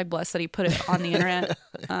 #blessed that he put it on the internet.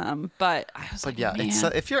 But I was like, yeah, man. it's,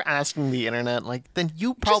 if you're asking the internet, like, then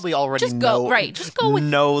you probably already just know. Go, right, just go with...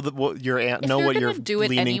 Know what you're do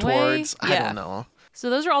it leaning anyway, towards. Yeah. I don't know. So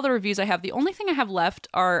those are all the reviews I have. The only thing I have left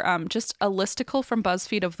are just a listicle from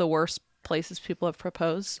BuzzFeed of the worst places people have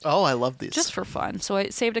proposed. Oh, I love these. Just for fun. So I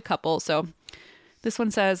saved a couple. So this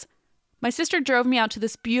one says, my sister drove me out to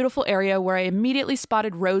this beautiful area where I immediately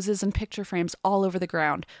spotted roses and picture frames all over the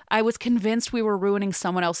ground. I was convinced we were ruining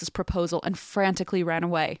someone else's proposal and frantically ran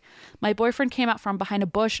away. My boyfriend came out from behind a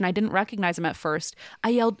bush and I didn't recognize him at first. I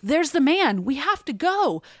yelled, there's the man, we have to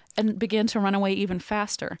go, and began to run away even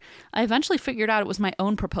faster. I eventually figured out it was my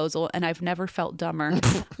own proposal and I've never felt dumber.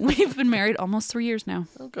 We've been married almost 3 years now.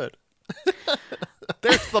 Oh, good.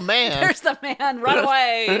 There's the man. There's the man. Run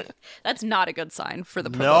away. That's not a good sign for the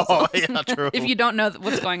proposal. No, yeah, true. If you don't know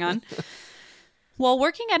what's going on. While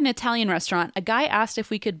working at an Italian restaurant, a guy asked if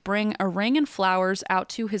we could bring a ring and flowers out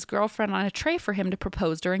to his girlfriend on a tray for him to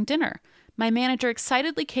propose during dinner. My manager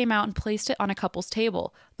excitedly came out and placed it on a couple's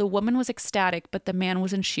table. The woman was ecstatic, but the man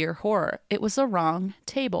was in sheer horror. It was the wrong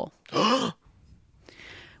table.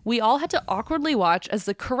 We all had to awkwardly watch as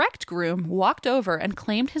the correct groom walked over and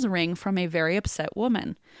claimed his ring from a very upset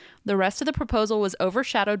woman. The rest of the proposal was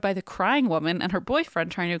overshadowed by the crying woman and her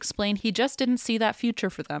boyfriend trying to explain he just didn't see that future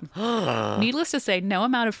for them. Needless to say, no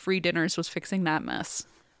amount of free dinners was fixing that mess.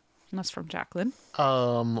 And that's from Jacqueline.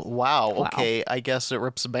 Wow. Okay, I guess it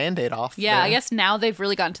rips a Band-Aid off. Yeah, there. I guess now they've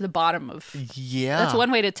really gotten to the bottom of... Yeah. That's one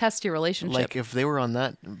way to test your relationship. Like, if they were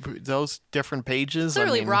on those different pages...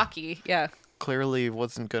 Clearly rocky, yeah. Clearly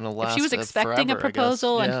wasn't going to last. If she was expecting forever, a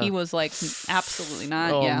proposal I guess. and he was like, absolutely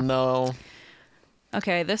not. Oh, yeah. no.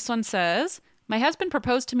 Okay, this one says, my husband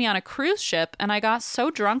proposed to me on a cruise ship and I got so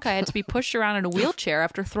drunk I had to be pushed around in a wheelchair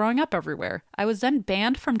after throwing up everywhere. I was then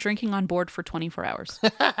banned from drinking on board for 24 hours.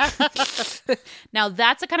 Now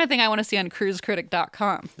that's the kind of thing I want to see on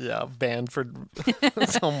cruisecritic.com. Yeah, banned for...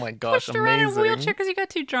 Oh my gosh, Pushed around in a amazing. wheelchair because you got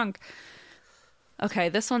too drunk. Okay,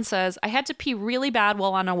 this one says, I had to pee really bad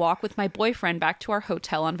while on a walk with my boyfriend back to our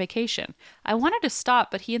hotel on vacation. I wanted to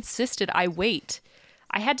stop, but he insisted I wait.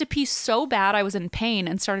 I had to pee so bad I was in pain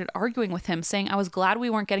and started arguing with him, saying I was glad we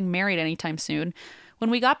weren't getting married anytime soon.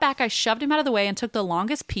 When we got back, I shoved him out of the way and took the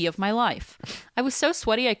longest pee of my life. I was so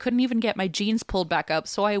sweaty I couldn't even get my jeans pulled back up,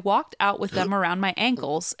 so I walked out with them around my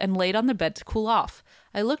ankles and laid on the bed to cool off.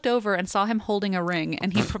 I looked over and saw him holding a ring,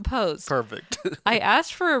 and he proposed. Perfect. I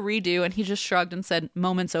asked for a redo, and he just shrugged and said,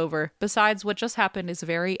 "Moment's over. Besides, what just happened is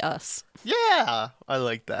very us." Yeah, I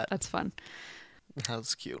like that. That's fun.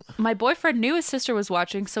 That's cute. My boyfriend knew his sister was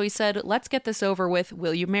watching, so he said, "Let's get this over with.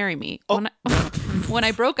 Will you marry me?" When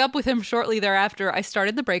I broke up with him shortly thereafter, I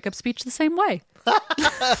started the breakup speech the same way.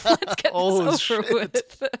 Let's get this over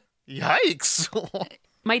with. Yikes.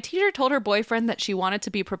 My teacher told her boyfriend that she wanted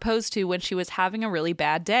to be proposed to when she was having a really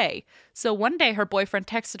bad day. So one day her boyfriend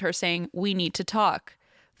texted her saying, "We need to talk."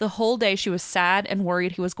 The whole day she was sad and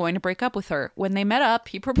worried he was going to break up with her. When they met up,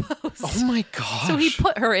 he proposed. Oh my gosh. So he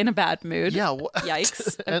put her in a bad mood. Yeah. What?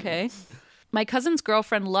 Yikes. Okay. My cousin's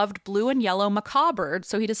girlfriend loved blue and yellow macaw birds,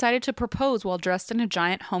 so he decided to propose while dressed in a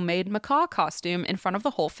giant homemade macaw costume in front of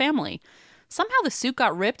the whole family. Somehow the suit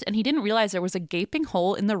got ripped and he didn't realize there was a gaping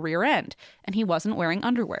hole in the rear end, and he wasn't wearing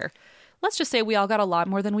underwear. Let's just say we all got a lot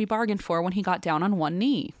more than we bargained for when he got down on one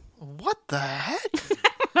knee. What the heck?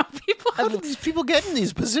 People How did these people get in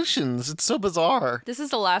these positions? It's so bizarre. This is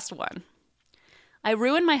the last one. I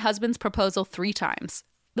ruined my husband's proposal 3 times.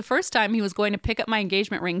 The first time he was going to pick up my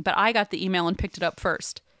engagement ring, but I got the email and picked it up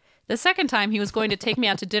first. The second time he was going to take me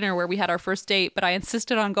out to dinner where we had our first date, but I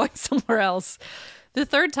insisted on going somewhere else. The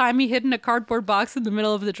third time he hid in a cardboard box in the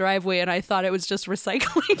middle of the driveway and I thought it was just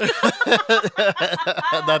recycling.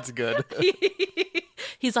 That's good.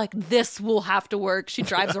 He's like, "This will have to work." She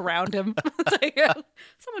drives around him. It's like,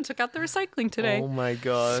 someone took out the recycling today. Oh my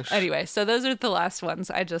gosh. Anyway, so those are the last ones.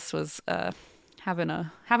 I just was having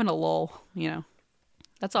a lull, you know.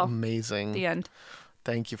 That's all. Amazing. The end.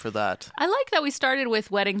 Thank you for that. I like that we started with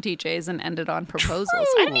wedding DJs and ended on proposals. I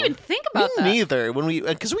didn't even think about that. Me neither.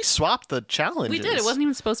 Because we swapped the challenges. We did. It wasn't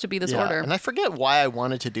even supposed to be this order. And I forget why I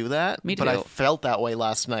wanted to do that. Me too. But I felt that way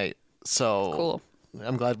last night. So Cool.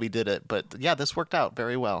 I'm glad we did it. But yeah, this worked out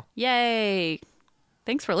very well. Yay.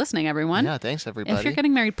 Thanks for listening, everyone. Yeah, thanks everybody. If you're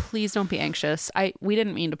getting married, please don't be anxious. We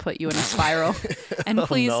didn't mean to put you in a spiral. And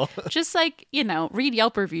please, just read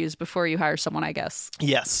Yelp reviews before you hire someone, I guess.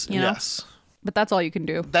 Yes, You know? yes. But that's all you can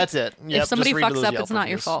do. That's it. Yep, If somebody just read fucks those up, Yelp it's not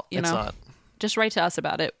your reviews. fault. It's not. Just write to us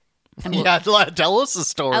about it. And Yeah, tell us a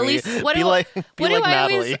story. At least, what be do, like, what be do like I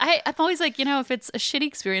Natalie. always? I'm always like, if it's a shitty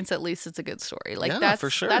experience, at least it's a good story. Like Yeah,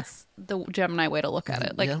 for sure. That's the Gemini way to look at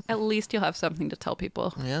it. Like Yeah. at least you'll have something to tell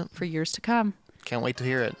people Yeah. for years to come. Can't wait to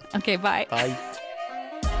hear it. Okay, bye. Bye.